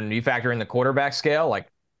and you factor in the quarterback scale, like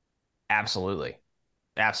absolutely.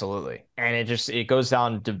 And it goes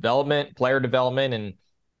down development, player development, and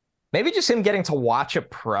maybe just him getting to watch a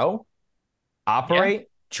pro operate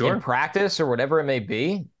in practice or whatever it may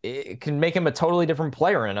be. It can make him a totally different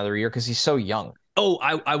player in another year because he's so young. Oh,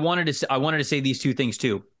 I wanted to say these two things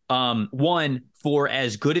too. One, for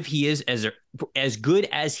as good as he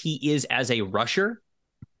is as a rusher,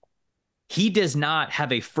 he does not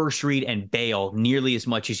have a first read and bail nearly as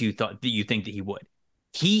much as you think that he would.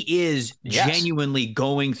 He is genuinely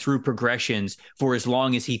going through progressions for as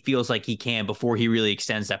long as he feels like he can before he really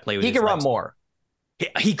extends that play with his legs. He can run more.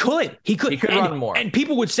 He could run more. And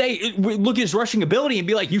people would say, look at his rushing ability and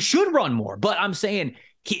be like, you should run more. But I'm saying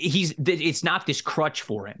it's not this crutch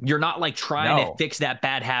for him. You're not like trying to fix that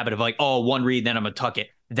bad habit of like, oh, one read, then I'm going to tuck it.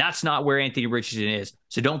 That's not where Anthony Richardson is.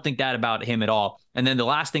 So don't think that about him at all. And then the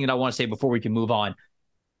last thing that I want to say before we can move on,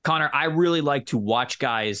 Connor, I really like to watch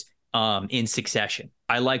guys in succession.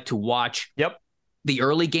 I like to watch the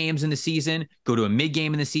early games in the season, go to a mid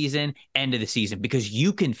game in the season, end of the season, because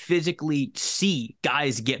you can physically see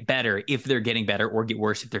guys get better if they're getting better, or get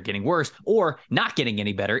worse if they're getting worse, or not getting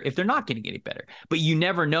any better if they're not getting any better. But you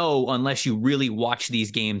never know unless you really watch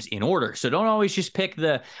these games in order. So don't always just pick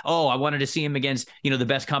I wanted to see him against, the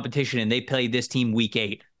best competition and they played this team week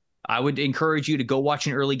 8. I would encourage you to go watch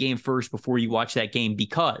an early game first before you watch that game,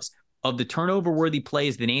 because of the turnover-worthy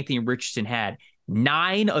plays that Anthony Richardson had.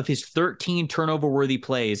 9 of his 13 turnover-worthy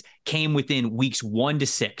plays came within weeks 1 to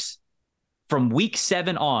 6. From week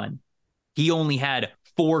 7 on, he only had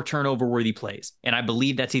 4 turnover-worthy plays, and I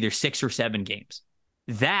believe that's either 6 or 7 games.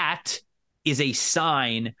 That is a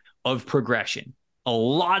sign of progression. A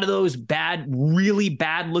lot of those really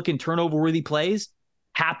bad-looking turnover-worthy plays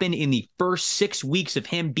happened in the first 6 weeks of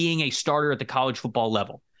him being a starter at the college football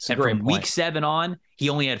level. And from week 7 on, he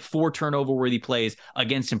only had 4 turnover-worthy plays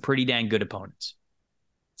against some pretty dang good opponents.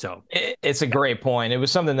 So it's a great point. It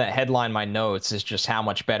was something that headlined my notes, is just how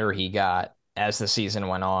much better he got as the season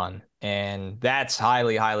went on. And that's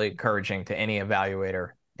highly, highly encouraging to any evaluator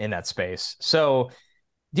in that space. So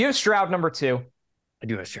do you have Stroud number 2? I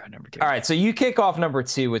do have Stroud number 2. All right, so you kick off number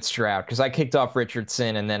 2 with Stroud, because I kicked off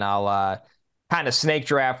Richardson, and then I'll kind of snake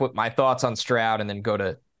draft with my thoughts on Stroud, and then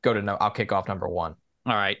I'll kick off number 1.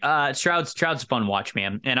 All right. Stroud's a fun watch,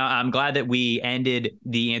 man. And I'm glad that we ended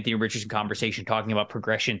the Anthony Richardson conversation talking about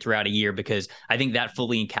progression throughout a year, because I think that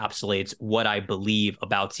fully encapsulates what I believe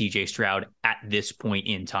about CJ Stroud at this point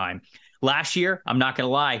in time. Last year, I'm not going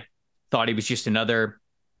to lie, thought he was just another,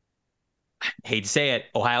 hate to say it,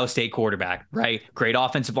 Ohio State quarterback, right? Great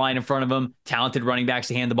offensive line in front of him, talented running backs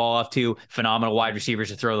to hand the ball off to, phenomenal wide receivers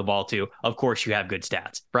to throw the ball to. Of course, you have good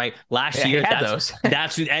stats, right? Last year,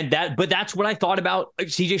 but that's what I thought about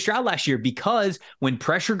CJ Stroud last year, because when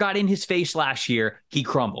pressure got in his face last year, he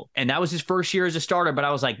crumbled. And that was his first year as a starter. But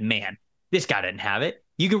I was like, man, this guy didn't have it.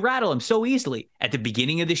 You can rattle him so easily. At the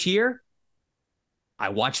beginning of this year, I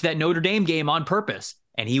watched that Notre Dame game on purpose,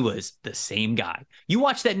 and he was the same guy. You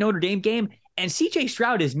watch that Notre Dame game, and CJ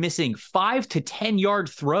Stroud is missing 5 to 10 yard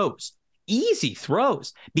throws. easy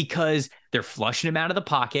throws because they're flushing him out of the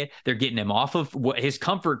pocket. They're getting him off of his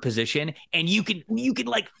comfort position. And you can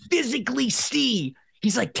like physically see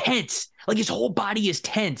he's like tense. Like his whole body is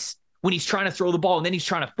tense when he's trying to throw the ball, and then he's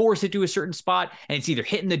trying to force it to a certain spot, and it's either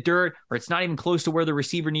hitting the dirt or it's not even close to where the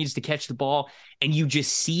receiver needs to catch the ball. And you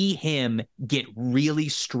just see him get really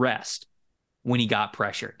stressed when he got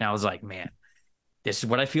pressure. And I was like, man, this is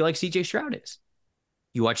what I feel like CJ Stroud is.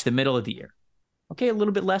 You watch the middle of the year. Okay, a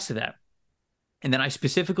little bit less of that. And then I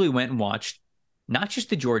specifically went and watched not just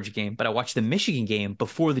the Georgia game, but I watched the Michigan game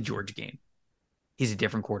before the Georgia game. He's a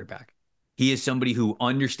different quarterback. He is somebody who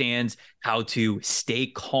understands how to stay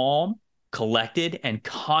calm, collected, and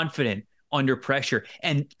confident under pressure.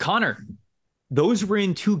 And Connor, those were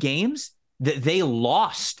in 2 games that they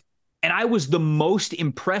lost. And I was the most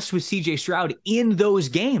impressed with CJ Stroud in those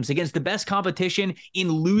games against the best competition in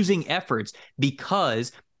losing efforts,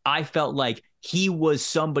 because I felt like he was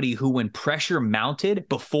somebody who, when pressure mounted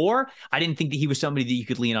before, I didn't think that he was somebody that you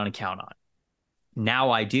could lean on and count on.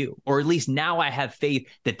 Now I do, or at least now I have faith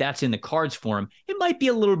that that's in the cards for him. It might be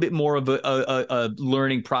a little bit more of a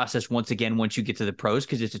learning process once again, once you get to the pros,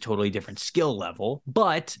 because it's a totally different skill level.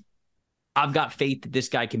 But I've got faith that this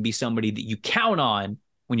guy can be somebody that you count on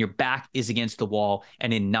when your back is against the wall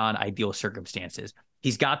and in non-ideal circumstances.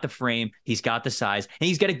 He's got the frame, he's got the size, and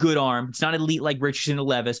he's got a good arm. It's not elite like Richardson or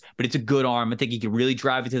Levis, but it's a good arm. I think he can really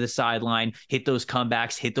drive it to the sideline, hit those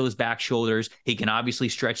comebacks, hit those back shoulders. He can obviously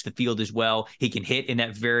stretch the field as well. He can hit in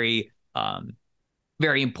that very,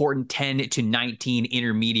 very important 10 to 19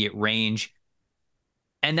 intermediate range.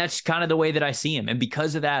 And that's kind of the way that I see him. And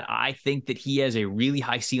because of that, I think that he has a really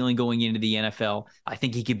high ceiling going into the NFL. I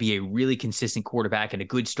think he could be a really consistent quarterback and a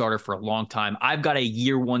good starter for a long time. I've got a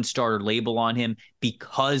year 1 starter label on him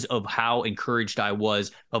because of how encouraged I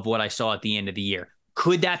was of what I saw at the end of the year.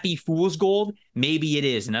 Could that be fool's gold? Maybe it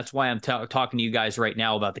is. And that's why I'm talking to you guys right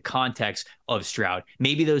now about the context of Stroud.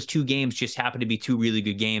 Maybe those 2 games just happen to be 2 really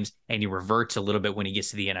good games and he reverts a little bit when he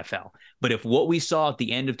gets to the NFL. But if what we saw at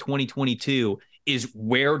the end of 2022 is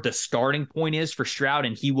where the starting point is for Stroud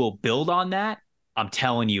and he will build on that, I'm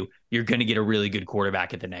telling you, you're going to get a really good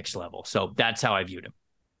quarterback at the next level. So that's how I viewed him.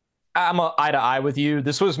 I'm eye to eye with you.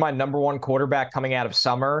 This was my number 1 quarterback coming out of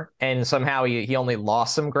summer, and somehow he only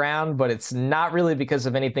lost some ground, but it's not really because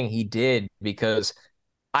of anything he did, because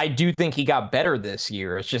I do think he got better this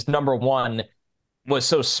year. It's just number 1 was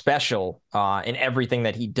so special in everything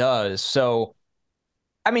that he does. So,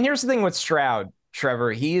 I mean, here's the thing with Stroud,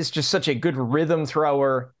 Trevor. He is just such a good rhythm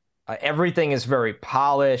thrower. Everything is very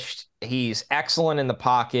polished. He's excellent in the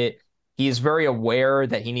pocket. He is very aware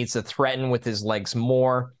that he needs to threaten with his legs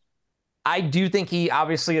more. I do think he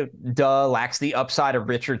obviously lacks the upside of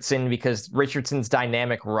Richardson, because Richardson's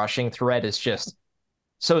dynamic rushing threat is just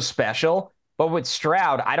so special. But with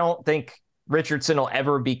Stroud, I don't think Richardson will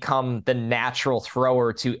ever become the natural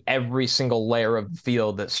thrower to every single layer of the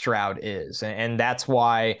field that Stroud is. And that's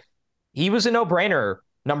why he was a no-brainer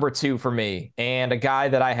number 2 for me. And a guy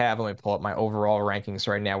that I have, let me pull up my overall rankings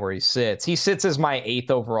right now where he sits. He sits as my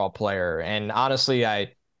 8th overall player. And honestly,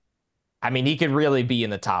 I mean, he could really be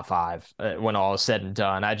in the top 5 when all is said and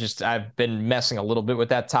done. I've been messing a little bit with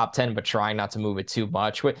that top 10, but trying not to move it too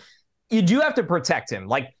much. You do have to protect him.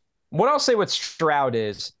 Like, what I'll say with Stroud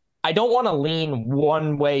is, I don't want to lean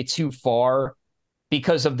one way too far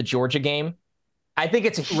because of the Georgia game. I think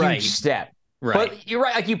it's a huge step. Right. But you're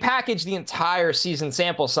right. Like, you package the entire season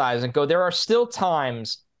sample size and go, there are still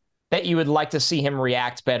times that you would like to see him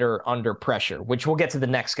react better under pressure, which we'll get to the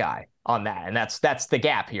next guy on that. And that's the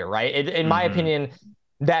gap here, right? In my opinion,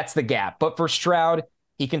 that's the gap. But for Stroud,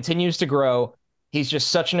 he continues to grow. He's just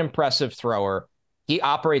such an impressive thrower. He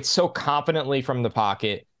operates so confidently from the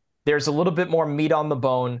pocket. There's a little bit more meat on the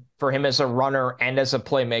bone for him as a runner and as a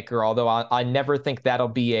playmaker, although I never think that'll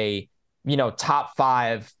be a top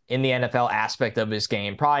 5 in the NFL aspect of his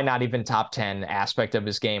game. Probably not even top 10 aspect of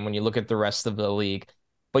his game when you look at the rest of the league.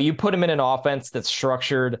 But you put him in an offense that's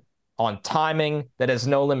structured on timing, that has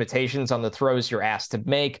no limitations on the throws you're asked to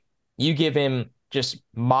make. You give him just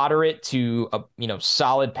moderate to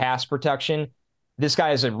solid pass protection. This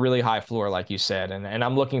guy has a really high floor, like you said. And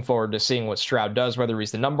I'm looking forward to seeing what Stroud does, whether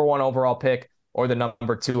he's the number 1 overall pick or the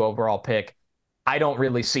number 2 overall pick. I don't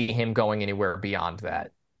really see him going anywhere beyond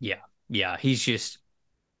that. Yeah, he's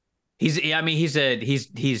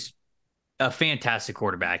a fantastic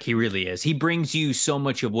quarterback. He really is. He brings you so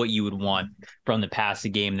much of what you would want from the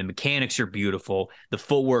passing game. The mechanics are beautiful. The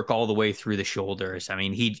footwork all the way through the shoulders. I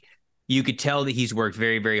mean, You could tell that he's worked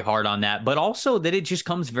very, very hard on that, but also that it just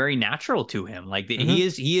comes very natural to him. Like he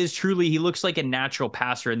is truly, he looks like a natural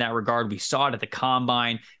passer in that regard. We saw it at the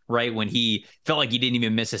combine, right? When he felt like he didn't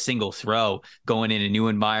even miss a single throw going in a new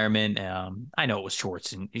environment. I know it was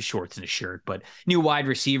shorts and a shirt, but new wide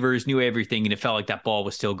receivers, new everything. And it felt like that ball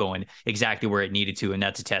was still going exactly where it needed to. And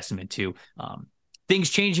that's a testament to, things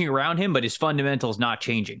changing around him, but his fundamentals not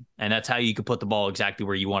changing. And that's how you can put the ball exactly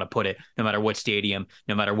where you want to put it, no matter what stadium,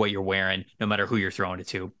 no matter what you're wearing, no matter who you're throwing it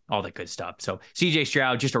to, all that good stuff. So CJ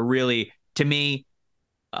Stroud, just a really, to me,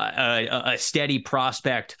 a steady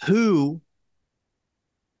prospect who,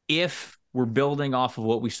 if we're building off of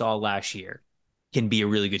what we saw last year, can be a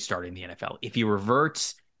really good starter in the NFL. If he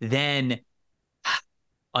reverts, then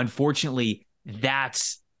unfortunately,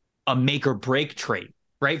 that's a make or break trait,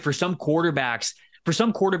 right? For some quarterbacks,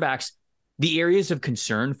 the areas of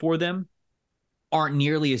concern for them aren't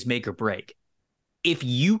nearly as make or break. If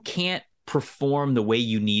you can't perform the way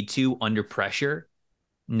you need to under pressure,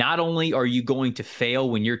 not only are you going to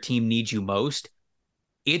fail when your team needs you most,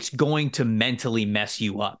 it's going to mentally mess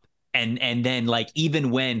you up. And then, like,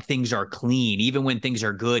 even when things are clean, even when things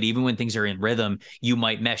are good, even when things are in rhythm, you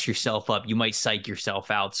might mess yourself up. You might psych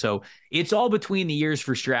yourself out. So it's all between the ears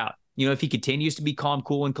for Stroud. You know, if he continues to be calm,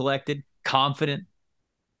 cool, and collected, confident,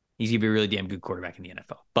 he's going to be a really damn good quarterback in the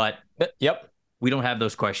NFL. But we don't have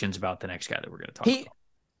those questions about the next guy that we're going to talk about.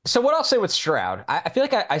 So what I'll say with Stroud, I feel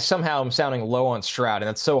like I somehow am sounding low on Stroud, and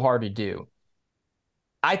that's so hard to do.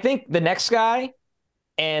 I think the next guy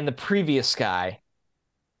and the previous guy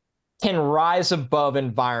can rise above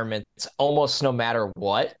environments almost no matter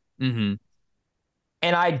what. Mm-hmm.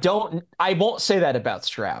 And I won't say that about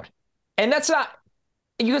Stroud. And that's not,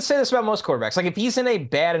 you could say this about most quarterbacks. Like, if he's in a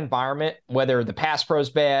bad environment, whether the pass pro is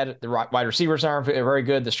bad, the wide receivers aren't very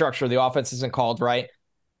good, the structure of the offense isn't called right,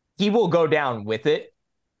 he will go down with it.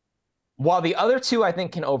 While the other two, I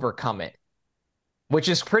think, can overcome it, which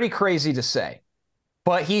is pretty crazy to say.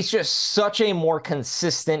 But he's just such a more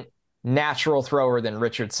consistent, natural thrower than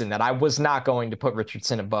Richardson that I was not going to put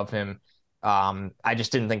Richardson above him. I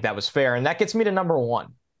just didn't think that was fair. And that gets me to number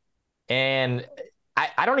one. And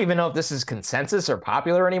I don't even know if this is consensus or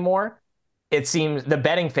popular anymore. It seems the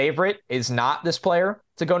betting favorite is not this player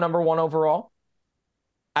to go number one overall.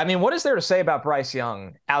 I mean, what is there to say about Bryce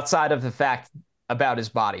Young outside of the fact about his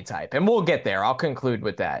body type? And we'll get there. I'll conclude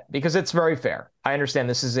with that because it's very fair. I understand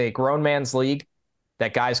this is a grown man's league,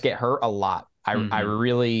 that guys get hurt a lot. I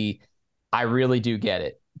really do get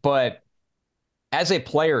it. But as a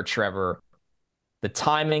player, Trevor, the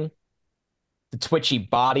timing, the twitchy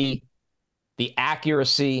body, the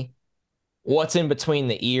accuracy, what's in between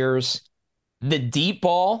the ears, the deep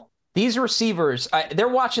ball, these receivers, they're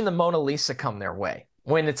watching the Mona Lisa come their way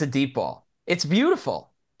when it's a deep ball. It's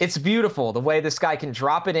beautiful. It's beautiful the way this guy can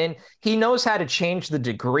drop it in. He knows how to change the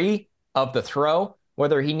degree of the throw,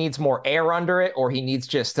 whether he needs more air under it or he needs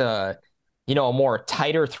just a more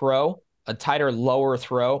tighter throw, a tighter, lower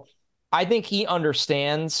throw. I think he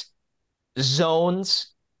understands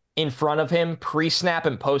zones in front of him, pre-snap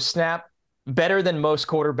and post-snap, better than most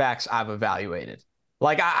quarterbacks I've evaluated.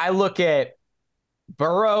 Like, I look at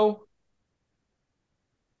Burrow.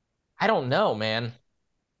 I don't know, man.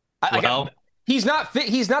 He's not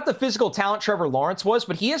the physical talent Trevor Lawrence was,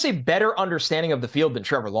 but he has a better understanding of the field than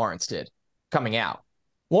Trevor Lawrence did coming out.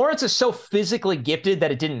 Lawrence is so physically gifted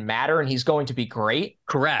that it didn't matter, and he's going to be great.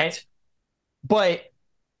 Correct. But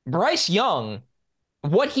Bryce Young,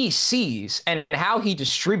 what he sees and how he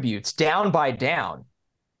distributes down by down,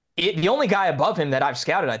 the only guy above him that I've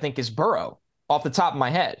scouted, I think, is Burrow, off the top of my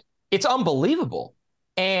head. It's unbelievable.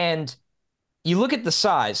 And you look at the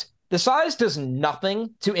size. The size does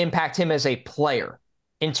nothing to impact him as a player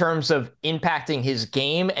in terms of impacting his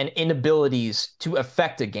game and inabilities to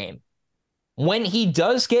affect a game. When he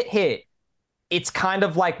does get hit, it's kind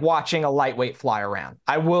of like watching a lightweight fly around.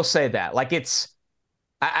 I will say that. Like,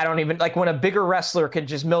 I don't even, like when a bigger wrestler can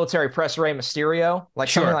just military press Rey Mysterio, like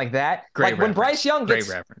something like that. Great like reference. When Bryce Young gets...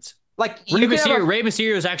 Great reference. Like, Rey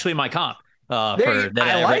Mysterio is actually my comp.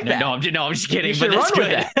 I like that. No, I'm just kidding, but it's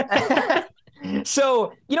good.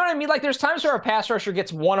 So, you know what I mean? Like, there's times where a pass rusher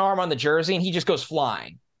gets one arm on the jersey and he just goes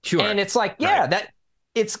flying. Sure. And it's like,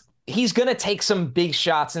 he's going to take some big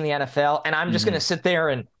shots in the NFL, and I'm just going to sit there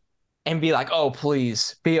and be like, oh,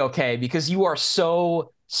 please be okay, because you are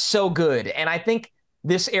so, so good. And I think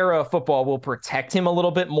this era of football will protect him a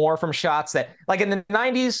little bit more from shots that, like in the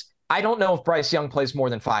 90s, I don't know if Bryce Young plays more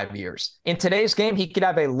than 5 years. In today's game, he could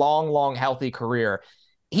have a long, long, healthy career.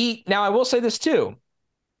 Now, I will say this too.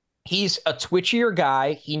 He's a twitchier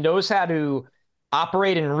guy. He knows how to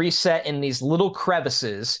operate and reset in these little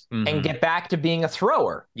crevices and get back to being a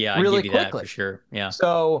thrower. Yeah, really I'd give you quickly. that for sure. Yeah.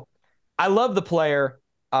 So I love the player.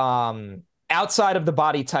 Outside of the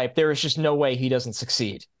body type, there is just no way he doesn't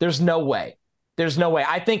succeed. There's no way.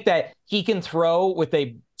 I think that he can throw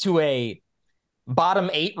to a bottom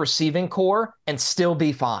 8 receiving core and still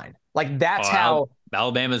be fine. Like that's how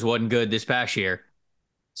Alabama's wasn't good this past year.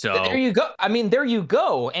 So there you go. I mean, there you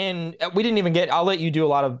go. And we didn't even I'll let you do a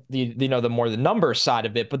lot of the number side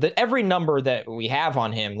of it, but every number that we have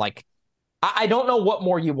on him, like, I don't know what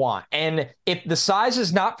more you want. And if the size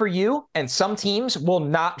is not for you, and some teams will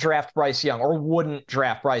not draft Bryce Young or wouldn't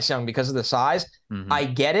draft Bryce Young because of the size, I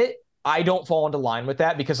get it. I don't fall into line with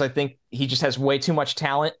that because I think he just has way too much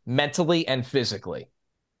talent mentally and physically.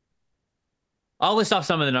 I'll list off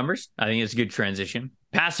some of the numbers. I think it's a good transition.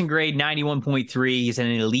 Passing grade, 91.3. He's an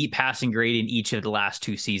elite passing grade in each of the last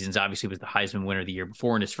 2 seasons. Obviously, was the Heisman winner the year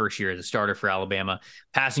before in his first year as a starter for Alabama.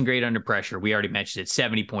 Passing grade under pressure, we already mentioned it,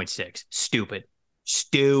 70.6.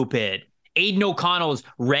 Stupid. Aiden O'Connell's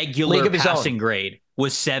regular passing grade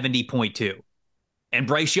was 70.2. And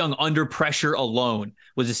Bryce Young under pressure alone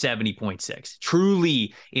was a 70.6.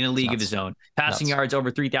 Truly in a league of his own. Passing yards, over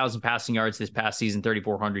 3,000 passing yards this past season,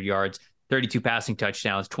 3,400 yards. 32 passing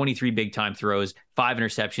touchdowns, 23 big-time throws, 5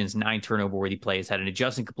 interceptions, 9 turnover-worthy plays, had an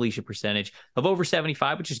adjusted completion percentage of over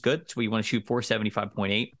 75, which is good. That's what you want to shoot for,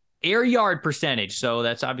 75.8. Air yard percentage, so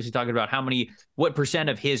that's obviously talking about what percent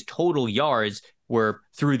of his total yards were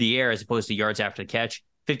through the air as opposed to yards after the catch,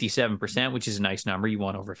 57%, which is a nice number. You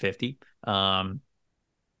want over 50.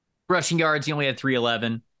 Rushing yards, he only had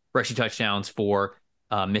 311. Rushing touchdowns, 4.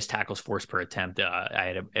 Missed tackles forced per attempt, I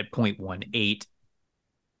had at 0.18.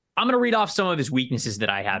 I'm going to read off some of his weaknesses that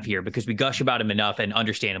I have here because we gush about him enough, and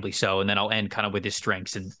understandably so. And then I'll end kind of with his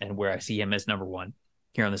strengths and where I see him as number 1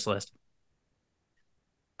 here on this list.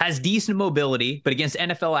 Has decent mobility, but against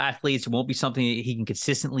NFL athletes, it won't be something that he can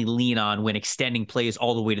consistently lean on when extending plays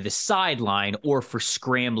all the way to the sideline or for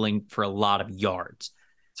scrambling for a lot of yards.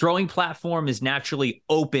 Throwing platform is naturally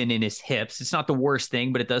open in his hips. It's not the worst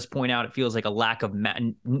thing, but it does point out it feels like a lack of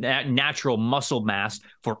natural muscle mass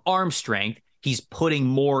for arm strength. He's putting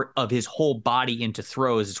more of his whole body into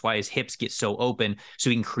throws. That's why his hips get so open,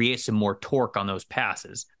 so he can create some more torque on those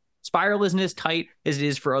passes. Spiral isn't as tight as it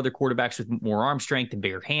is for other quarterbacks with more arm strength and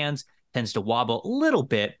bigger hands. Tends to wobble a little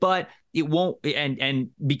bit, but it won't.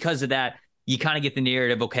 And because of that, you kind of get the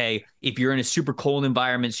narrative, okay, if you're in a super cold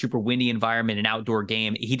environment, super windy environment, an outdoor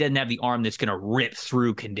game, he doesn't have the arm that's going to rip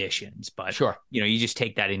through conditions. But, sure, you just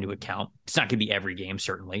take that into account. It's not going to be every game,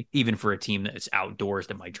 certainly, even for a team that's outdoors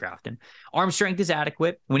that might draft him. Arm strength is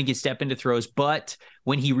adequate when he can step into throws, but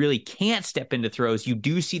when he really can't step into throws, you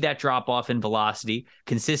do see that drop off in velocity,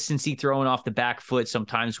 consistency throwing off the back foot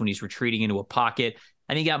sometimes when he's retreating into a pocket.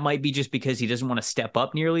 I think that might be just because he doesn't want to step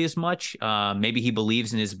up nearly as much. Maybe he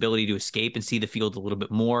believes in his ability to escape and see the field a little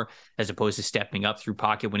bit more as opposed to stepping up through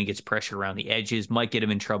pocket when he gets pressure around the edges. Might get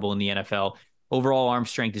him in trouble in the NFL. Overall arm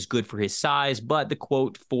strength is good for his size, but the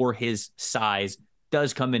quote for his size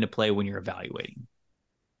does come into play when you're evaluating.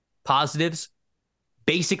 Positives,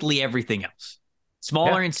 basically everything else.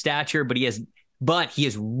 Smaller in stature, but he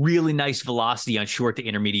has really nice velocity on short to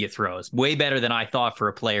intermediate throws. Way better than I thought for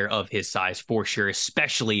a player of his size, for sure,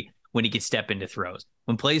 especially when he can step into throws.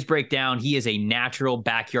 When plays break down, he is a natural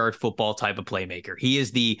backyard football type of playmaker. He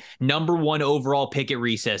is the number 1 overall pick at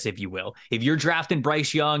recess, if you will. If you're drafting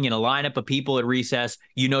Bryce Young in a lineup of people at recess,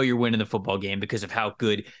 you know you're winning the football game because of how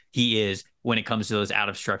good he is when it comes to those out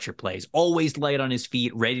of structure plays. Always light on his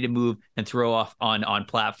feet, ready to move and throw off on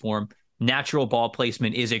platform. Natural ball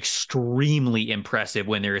placement is extremely impressive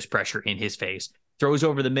when there is pressure in his face. Throws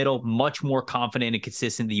over the middle, much more confident and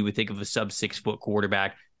consistent than you would think of a sub-6 foot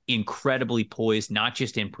quarterback. Incredibly poised, not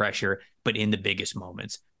just in pressure, but in the biggest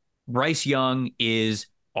moments. Bryce Young is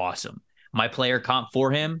awesome. My player comp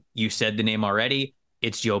for him, you said the name already,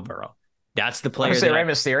 it's Joe Burrow. That's the player. Say Rey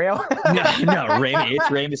Mysterio? It's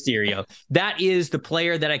Rey Mysterio. That is the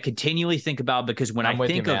player that I continually think about because when I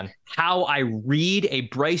think of how I read a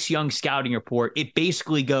Bryce Young scouting report, it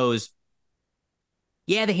basically goes,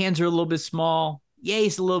 yeah, the hands are a little bit small. Yeah,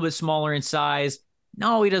 he's a little bit smaller in size.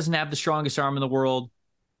 No, he doesn't have the strongest arm in the world.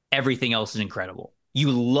 Everything else is incredible.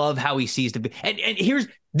 You love how he sees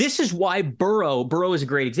this is why Burrow is a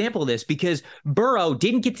great example of this because Burrow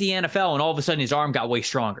didn't get to the NFL and all of a sudden his arm got way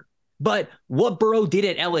stronger. But what Burrow did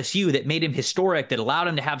at LSU that made him historic, that allowed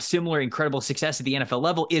him to have similar incredible success at the NFL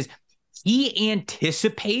level is he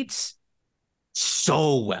anticipates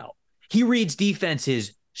so well. He reads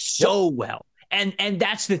defenses so well. And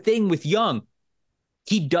that's the thing with Young.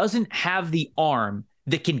 He doesn't have the arm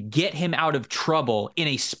that can get him out of trouble in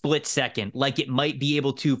a split second, like it might be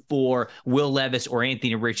able to for Will Levis or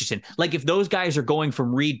Anthony Richardson. Like if those guys are going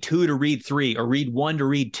from read 2 to read 3 or read 1 to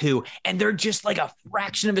read 2, and they're just like a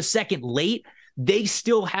fraction of a second late, they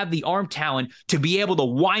still have the arm talent to be able to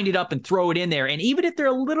wind it up and throw it in there. And even if they're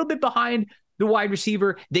a little bit behind the wide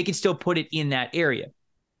receiver, they can still put it in that area.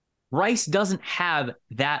 Bryce doesn't have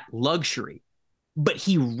that luxury, but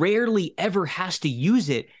he rarely ever has to use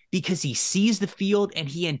it because he sees the field and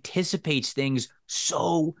he anticipates things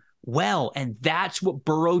so well. And that's what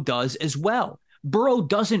Burrow does as well. Burrow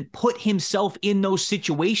doesn't put himself in those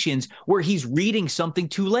situations where he's reading something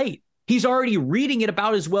too late. He's already reading it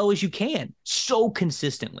about as well as you can, so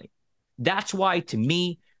consistently. That's why, to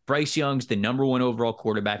me, Bryce Young's the number 1 overall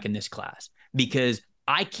quarterback in this class, because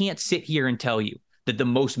I can't sit here and tell you that the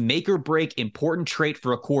most make or break important trait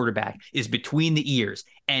for a quarterback is between the ears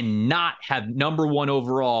and not have number 1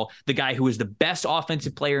 overall, the guy who is the best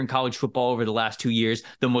offensive player in college football over the last 2 years,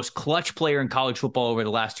 the most clutch player in college football over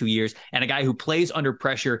the last 2 years, and a guy who plays under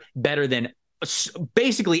pressure better than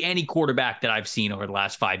basically any quarterback that I've seen over the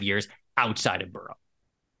last 5 years outside of Burrow.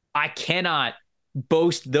 I cannot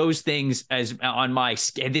boast those things as on my,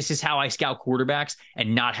 this is how I scout quarterbacks,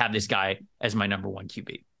 and not have this guy as my number 1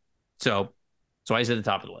 QB. So he's at the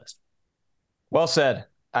top of the list. Well said.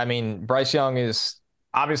 I mean, Bryce Young is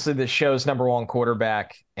obviously the show's number 1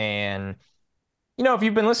 quarterback. And, you know, if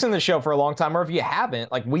you've been listening to the show for a long time, or if you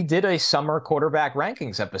haven't, like, we did a summer quarterback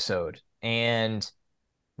rankings episode, and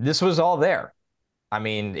this was all there. I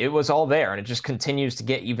mean, it was all there, and it just continues to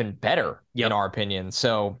get even better, in our opinion.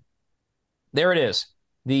 So there it is.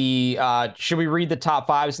 Should we read the top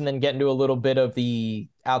 5s and then get into a little bit of the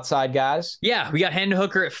outside guys? Yeah, we got Hendon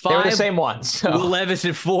Hooker at 5. They were the same ones. So. Will Levis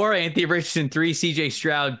at 4, Anthony Richardson 3, CJ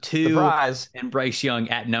Stroud 2, Surprise. And Bryce Young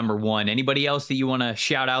at number 1. Anybody else that you want to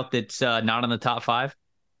shout out that's not on the top 5?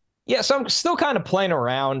 Yeah, so I'm still kind of playing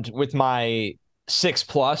around with my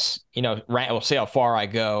 6+, you know, we'll see how far I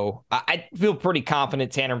go. I feel pretty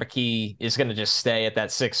confident Tanner McKee is going to just stay at that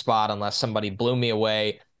 6th spot unless somebody blew me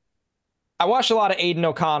away. I watched a lot of Aiden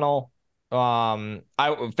O'Connell.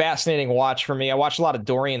 Fascinating watch for me. I watched a lot of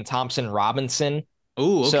Dorian Thompson-Robinson.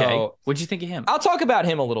 Ooh, okay. So, what'd you think of him? I'll talk about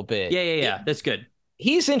him a little bit. Yeah. That's good.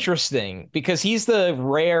 He's interesting because he's the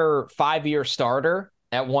rare 5-year starter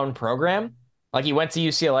at one program. Like, he went to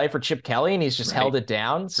UCLA for Chip Kelly, and he's just held it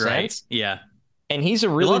down since. Right? Yeah. And he's a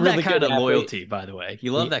really, really good athlete. Loyalty, by the way.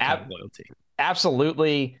 You love that kind of loyalty.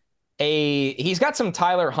 Absolutely. He's got some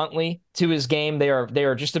Tyler Huntley to his game. They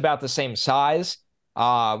are just about the same size.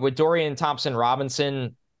 With Dorian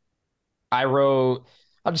Thompson-Robinson, I'll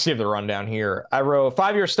just give the rundown here. I wrote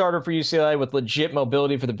 5-year starter for UCLA with legit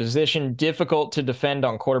mobility for the position, difficult to defend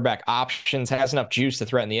on quarterback options, has enough juice to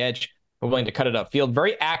threaten the edge, but willing to cut it upfield.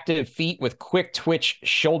 Very active feet with quick twitch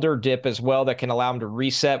shoulder dip as well that can allow him to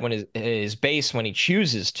reset when his base when he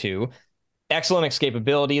chooses to. Excellent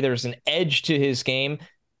escapability. There's an edge to his game.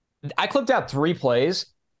 I clipped out 3 plays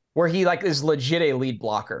where he is legit a lead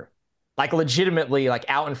blocker, legitimately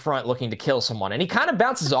out in front looking to kill someone. And he kind of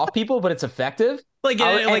bounces off people, but it's effective. Like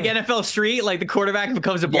NFL Street, the quarterback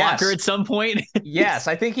becomes a blocker at some point. Yes,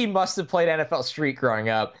 I think he must have played NFL Street growing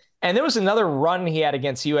up. And there was another run he had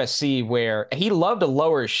against USC where he loved to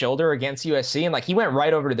lower his shoulder against USC, and he went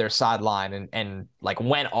right over to their sideline and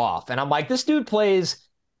went off. And I'm like, this dude plays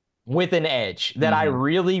with an edge that I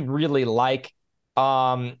really, really like.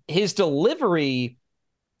 His delivery,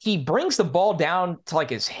 he brings the ball down to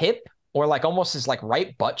his hip or almost his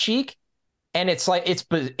right butt cheek, and it's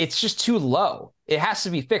just too low. It has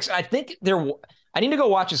to be fixed. I think I need to go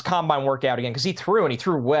watch his combine workout again because he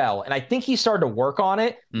threw well, and I think he started to work on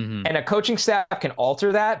it. And a coaching staff can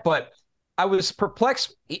alter that, but I was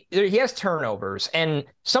perplexed. He has turnovers, and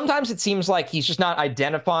sometimes it seems like he's just not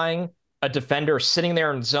identifying a defender sitting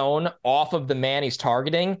there in zone off of the man he's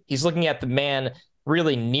targeting. He's looking at the man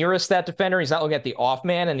really nearest that defender. He's not looking at the off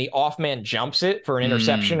man, and the off man jumps it for an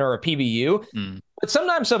interception or a PBU. But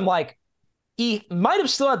sometimes I'm like, he might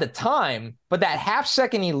have still had the time, but that half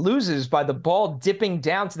second he loses by the ball dipping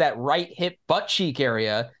down to that right hip butt cheek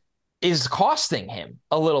area is costing him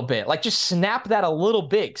a little bit. Just snap that a little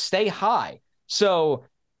big, stay high. So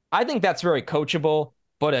I think that's very coachable,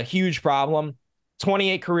 but a huge problem.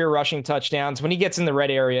 28 career rushing touchdowns. When he gets in the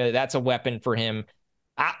red area, that's a weapon for him.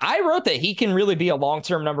 I wrote that he can really be a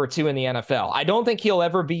long-term number 2 in the NFL. I don't think he'll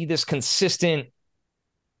ever be this consistent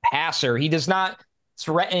passer. He does not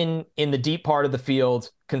threaten in the deep part of the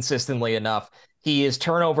field consistently enough. He is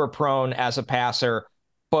turnover prone as a passer,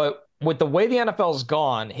 but with the way the NFL's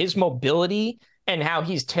gone, his mobility and how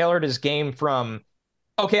he's tailored his game from,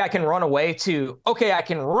 okay, I can run away to, okay, I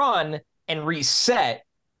can run and reset.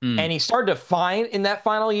 And he started to find in that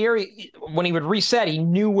final year, when he would reset, he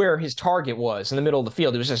knew where his target was in the middle of the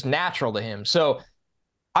field. It was just natural to him. So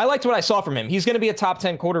I liked what I saw from him. He's going to be a top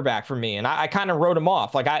 10 quarterback for me. And I kind of wrote him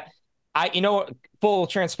off. Like full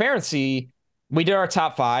transparency, we did our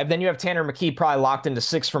top 5. Then you have Tanner McKee probably locked into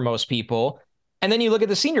 6 for most people. And then you look at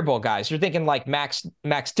the Senior Bowl guys. You're thinking like Max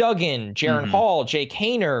Duggan, Jaron Hall, Jake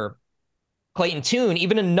Haener, Clayton Tune,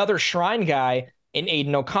 even another Shrine guy in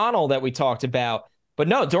Aiden O'Connell that we talked about. But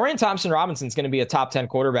no, Dorian Thompson-Robinson is going to be a top 10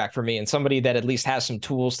 quarterback for me and somebody that at least has some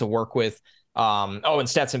tools to work with. And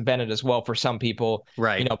Stetson Bennett as well for some people.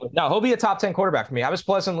 Right. But no, he'll be a top 10 quarterback for me. I was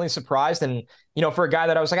pleasantly surprised. And, for a guy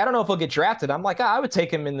that I was like, I don't know if he'll get drafted. I'm like, I would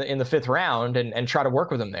take him in the 5th round and try to work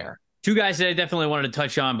with him there. Two guys that I definitely wanted to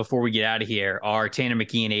touch on before we get out of here are Tanner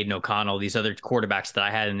McKee and Aiden O'Connell, these other quarterbacks that I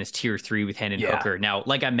had in this tier 3 with Hendon Hooker. Now,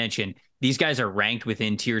 like I mentioned, these guys are ranked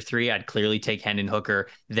within tier 3. I'd clearly take Hendon Hooker,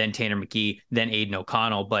 then Tanner McKee, then Aiden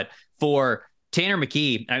O'Connell. But for Tanner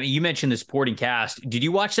McKee, I mean, you mentioned the supporting cast. Did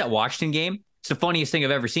you watch that Washington game? It's the funniest thing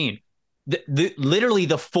I've ever seen. Literally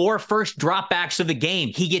the 4 first dropbacks of the game,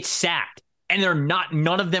 he gets sacked, and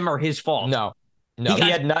none of them are his fault. No,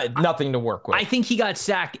 he had nothing to work with. I think he got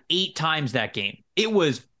sacked 8 times that game. It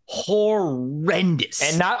was horrendous.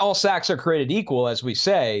 And not all sacks are created equal, as we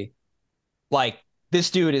say. Like, this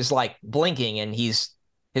dude is like blinking and his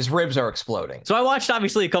ribs are exploding. So I watched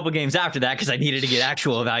obviously a couple games after that because I needed to get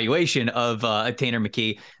actual evaluation of Tanner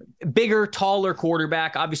McKee. Bigger, taller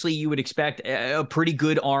quarterback. Obviously, you would expect a pretty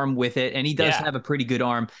good arm with it, and he does have a pretty good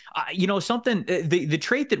arm. The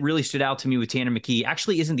trait that really stood out to me with Tanner McKee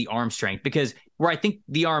actually isn't the arm strength, because where I think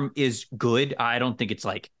the arm is good, I don't think it's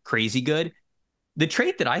like crazy good. The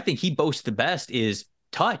trait that I think he boasts the best is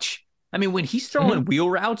touch. I mean, when he's throwing wheel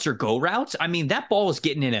routes or go routes, I mean, that ball is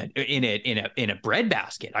getting in a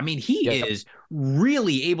breadbasket. I mean, he is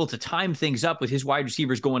really able to time things up with his wide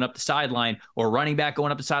receivers going up the sideline, or running back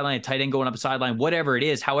going up the sideline, a tight end going up the sideline, whatever it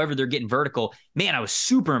is, however they're getting vertical. Man, I was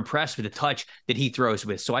super impressed with the touch that he throws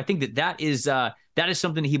with. So I think that is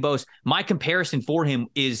something that he boasts. My comparison for him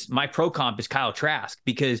is my pro comp is Kyle Trask,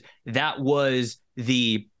 because that was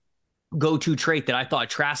the go-to trait that I thought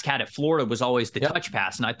Trask had at Florida was always the touch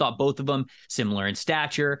pass. And I thought both of them similar in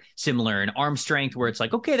stature, similar in arm strength, where it's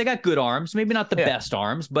like, okay, they got good arms, maybe not the best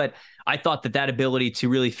arms, but I thought that ability to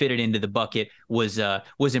really fit it into the bucket was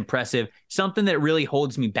impressive. Something that really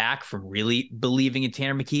holds me back from really believing in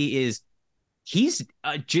Tanner McKee is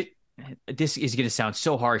this is going to sound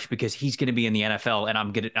so harsh because he's going to be in the NFL and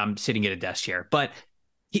I'm sitting at a desk chair, but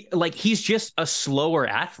he's just a slower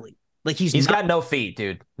athlete. Like he's got no feet,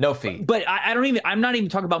 dude. No feet. But I'm not even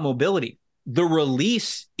talking about mobility. The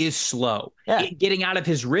release is slow. Yeah. Getting out of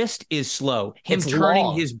his wrist is slow. Him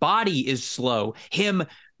turning his body is slow. Him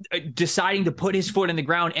deciding to put his foot in the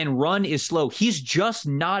ground and run is slow. He's just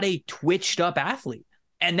not a twitched up athlete.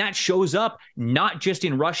 And that shows up not just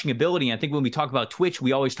in rushing ability. I think when we talk about twitch,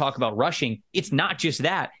 we always talk about rushing. It's not just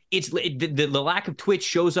that. It's the lack of twitch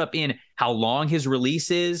shows up in how long his release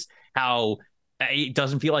is, how it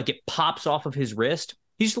doesn't feel like it pops off of his wrist.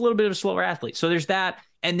 He's just a little bit of a slower athlete. So there's that.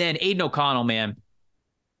 And then Aiden O'Connell, man.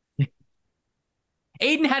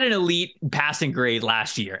 Aiden had an elite passing grade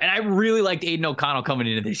last year, and I really liked Aiden O'Connell coming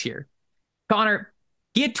into this year. Connor,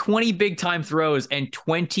 he had 20 big-time throws and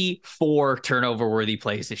 24 turnover-worthy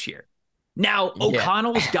plays this year. Now,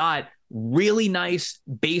 O'Connell's got really nice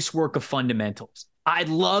base work of fundamentals. I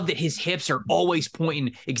love that his hips are always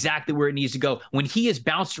pointing exactly where it needs to go. When he is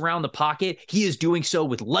bounced around the pocket, he is doing so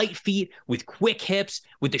with light feet, with quick hips,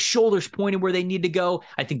 with the shoulders pointing where they need to go.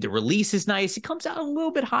 I think the release is nice. It comes out a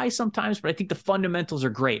little bit high sometimes, but I think the fundamentals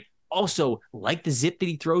are great. Also, like the zip that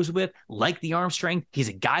he throws with, like the arm strength, he's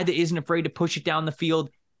a guy that isn't afraid to push it down the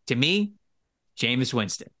field. To me, Jameis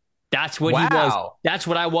Winston. That's what he was. That's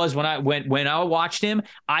what I was when I watched him.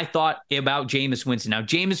 I thought about Jameis Winston. Now,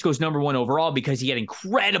 Jameis goes number 1 overall because he had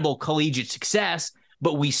incredible collegiate success,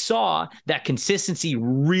 but we saw that consistency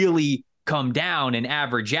really come down and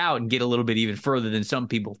average out and get a little bit even further than some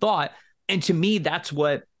people thought. And to me, that's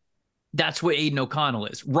what Aiden O'Connell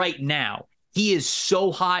is right now. He is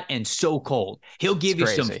so hot and so cold. He'll give you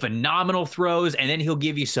some phenomenal throws, and then he'll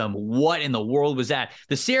give you some, what in the world was that?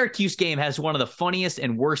 The Syracuse game has one of the funniest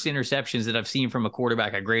and worst interceptions that I've seen from a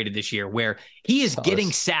quarterback I graded this year, where he is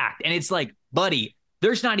getting sacked, and it's like, buddy,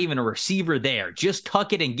 there's not even a receiver there. Just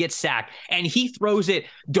tuck it and get sacked. And he throws it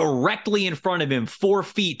directly in front of him, 4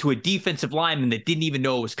 feet, to a defensive lineman that didn't even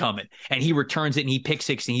know it was coming. And he returns it and he picks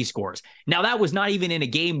 6 and he scores. Now, that was not even in a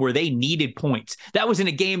game where they needed points. That was in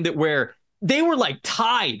a game where they were like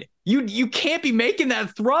tied. You can't be making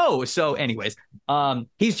that throw. So anyways,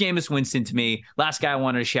 he's Jameis Winston to me. Last guy I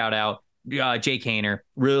wanted to shout out, Jake Haener.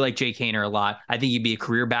 Really like Jake Haener a lot. I think he'd be a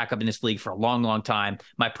career backup in this league for a long, long time.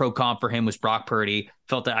 My pro comp for him was Brock Purdy.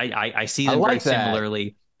 Felt that I see them very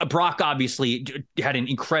similarly. Brock obviously had an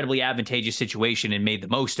incredibly advantageous situation and made the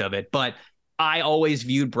most of it, but I always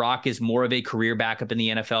viewed Brock as more of a career backup in the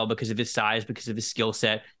NFL because of his size, because of his skill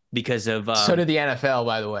set, because of so did the NFL,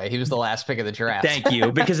 by the way. He was the last pick of the draft. Thank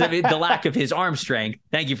you. Because of the lack of his arm strength.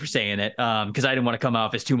 Thank you for saying it. Because I didn't want to come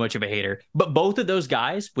off as too much of a hater. But both of those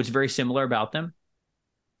guys, what's very similar about them,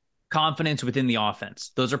 confidence within the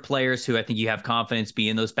offense. Those are players who I think you have confidence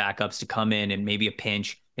being those backups to come in and maybe a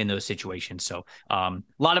pinch in those situations. So a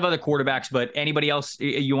lot of other quarterbacks, but anybody else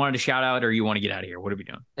you wanted to shout out or you want to get out of here? What are we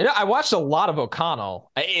doing? I watched a lot of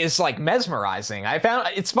O'Connell. It's like mesmerizing. I found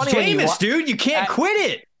it's funny. Jameis, dude, you can't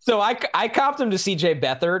quit it. So I comped him to CJ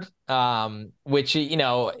Beathard, which,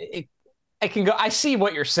 I can go. I see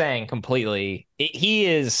what you're saying completely. He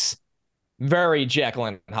is very Jekyll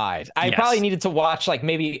and Hyde. I probably needed to watch like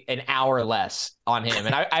maybe an hour less on him.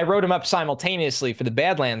 And I wrote him up simultaneously for the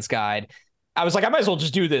Badlands guide. I was like, I might as well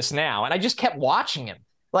just do this now. And I just kept watching him.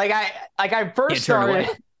 I first started.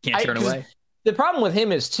 Can't turn away. The problem with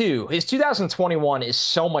him is too, his 2021 is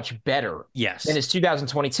so much better than his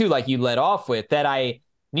 2022, like you led off with, that I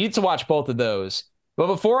needed to watch both of those. But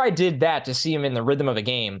before I did that, to see him in the rhythm of a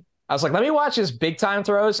game, I was like, let me watch his big time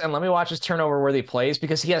throws and let me watch his turnover worthy plays,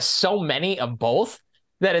 because he has so many of both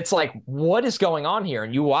that it's like, what is going on here?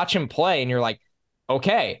 And you watch him play and you're like,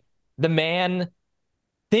 okay, the man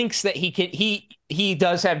thinks that he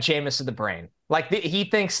does have Jameis of the brain. Like he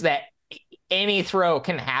thinks that any throw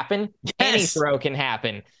can happen. Yes. Any throw can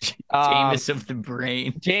happen. Jameis of the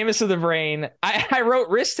brain. Jameis of the brain. I wrote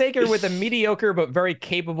risk taker with a mediocre but very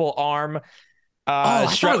capable arm. I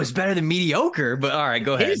thought it was better than mediocre, but all right,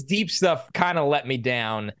 go ahead. His deep stuff kind of let me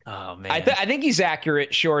down. Oh, man. I think he's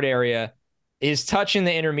accurate, short area. His touch in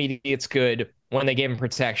the intermediate's good when they gave him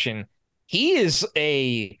protection. He is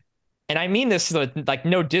and I mean this like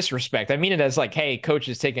no disrespect. I mean it as like, hey,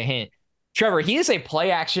 coaches, take a hint. Trevor, he is a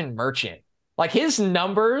play action merchant. Like his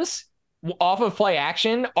numbers off of play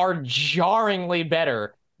action are jarringly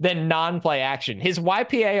better than non-play action. His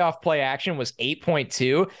YPA off play action was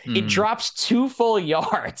 8.2. It drops 2 full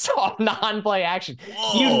yards off non-play action.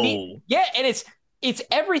 And it's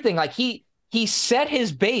everything. Like he set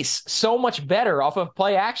his base so much better off of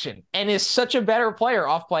play action and is such a better player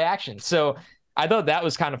off play action. So I thought that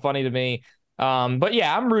was kind of funny to me. But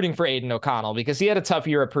yeah, I'm rooting for Aiden O'Connell because he had a tough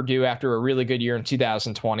year at Purdue after a really good year in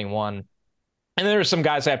 2021. And there are some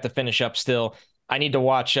guys I have to finish up still. I need to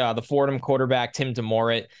watch the Fordham quarterback, Tim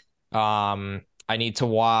DeMorit. I need to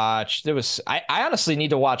watch. I honestly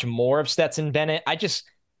need to watch more of Stetson Bennett.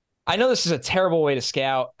 I know this is a terrible way to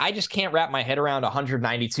scout. I just can't wrap my head around a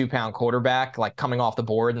 192-pound quarterback like coming off the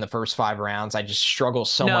board in the first 5 rounds. I just struggle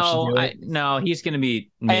so much to do it. No, he's going to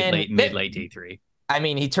be mid-late D3. I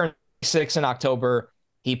mean, he turned 6 in October.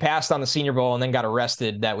 He passed on the Senior Bowl and then got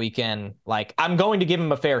arrested that weekend. Like, I'm going to give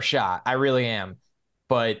him a fair shot. I really am.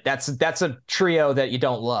 But that's a trio that you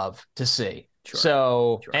don't love to see. Sure.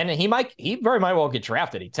 So, and he very might well get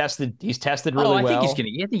drafted. He's tested really well. I think he's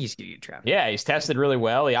gonna get drafted. Yeah, he's tested really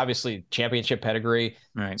well. He obviously championship pedigree.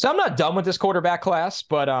 Right. So I'm not done with this quarterback class,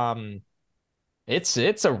 but this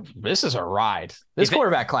is a ride. This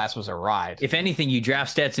quarterback class was a ride. If anything, you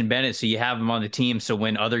draft Stetson Bennett so you have him on the team, so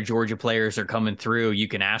when other Georgia players are coming through, you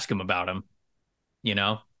can ask him about him. You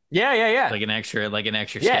know. Yeah. Like an extra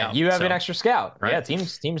scout. Yeah, you have an extra scout. Right? Yeah,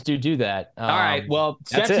 teams do that. All right. Well,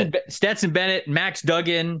 Stetson Bennett, Max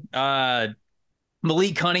Duggan,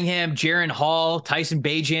 Malik Cunningham, Jaron Hall, Tyson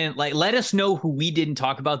Bagent. Like, let us know who we didn't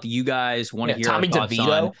talk about that you guys want to hear Tommy our thoughts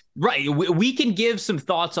DeVito. on. Right. We can give some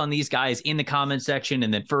thoughts on these guys in the comment section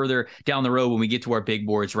and then further down the road when we get to our big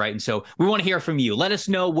boards, right? And so we want to hear from you. Let us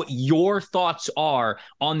know what your thoughts are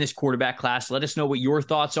on this quarterback class. Let us know what your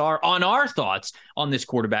thoughts are on our thoughts on this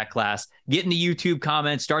quarterback class. Get in the YouTube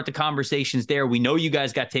comments, start the conversations there. We know you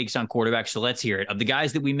guys got takes on quarterbacks, so let's hear it. Of the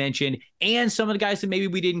guys that we mentioned and some of the guys that maybe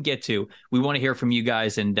we didn't get to, we want to hear from you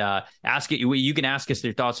guys and ask it. You can ask us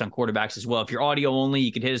their thoughts on quarterbacks as well. If you're audio only,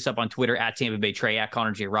 you can hit us up on Twitter at Tampa Bay Trey, at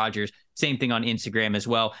Connor J. Rogers. Same thing on Instagram as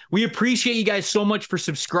well. We appreciate you guys so much for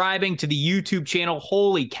subscribing to the YouTube channel.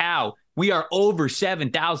 Holy cow. We are over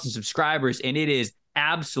 7,000 subscribers and it is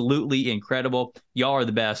absolutely incredible. Y'all are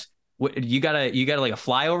the best. What, you got like a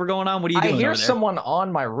flyover going on? What are you doing? I hear someone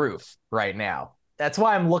on my roof right now. That's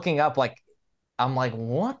why I'm looking up. I'm like,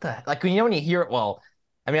 what the? Like, when you hear it, well,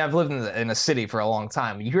 I mean, I've lived in a city for a long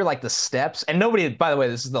time. You hear like the steps, and nobody. By the way,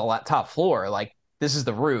 this is the top floor. Like, this is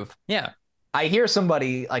the roof. Yeah. I hear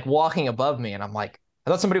somebody like walking above me, and I'm like, I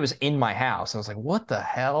thought somebody was in my house. I was like, what the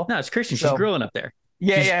hell? No, it's Christian. She's grilling up there.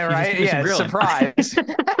 Yeah, right. Yeah, surprise.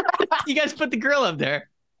 You guys put the grill up there.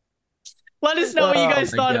 Let us know what you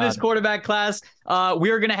guys thought of this quarterback class. We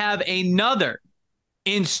are going to have another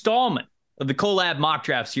installment of the Collab Mock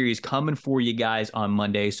Draft Series coming for you guys on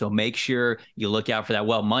Monday. So make sure you look out for that.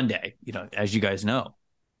 Well, Monday, as you guys know,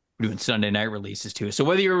 we're doing Sunday night releases too. So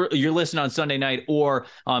whether you're listening on Sunday night or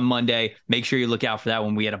on Monday, make sure you look out for that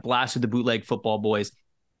one. We had a blast with the Bootleg Football Boys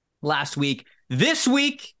last week. This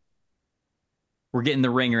week, we're getting the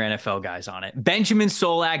Ringer NFL guys on it. Benjamin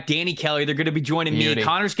Solak, Danny Kelly, they're going to be joining me.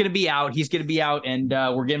 Connor's going to be out. He's going to be out, and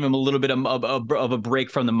we're giving him a little bit of a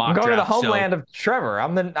break from the mock draft. Going to the homeland of Trevor.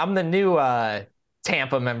 I'm the new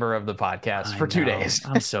Tampa member of the podcast for 2 days.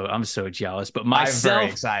 I'm so jealous. But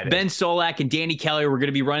myself, Ben Solak, and Danny Kelly, we're going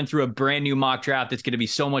to be running through a brand new mock draft. It's going to be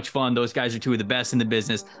so much fun. Those guys are two of the best in the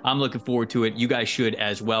business. I'm looking forward to it. You guys should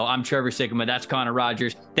as well. I'm Trevor Sikkema. That's Connor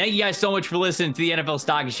Rogers. Thank you guys so much for listening to the NFL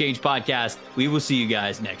Stock Exchange podcast. We will see you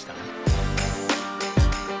guys next time.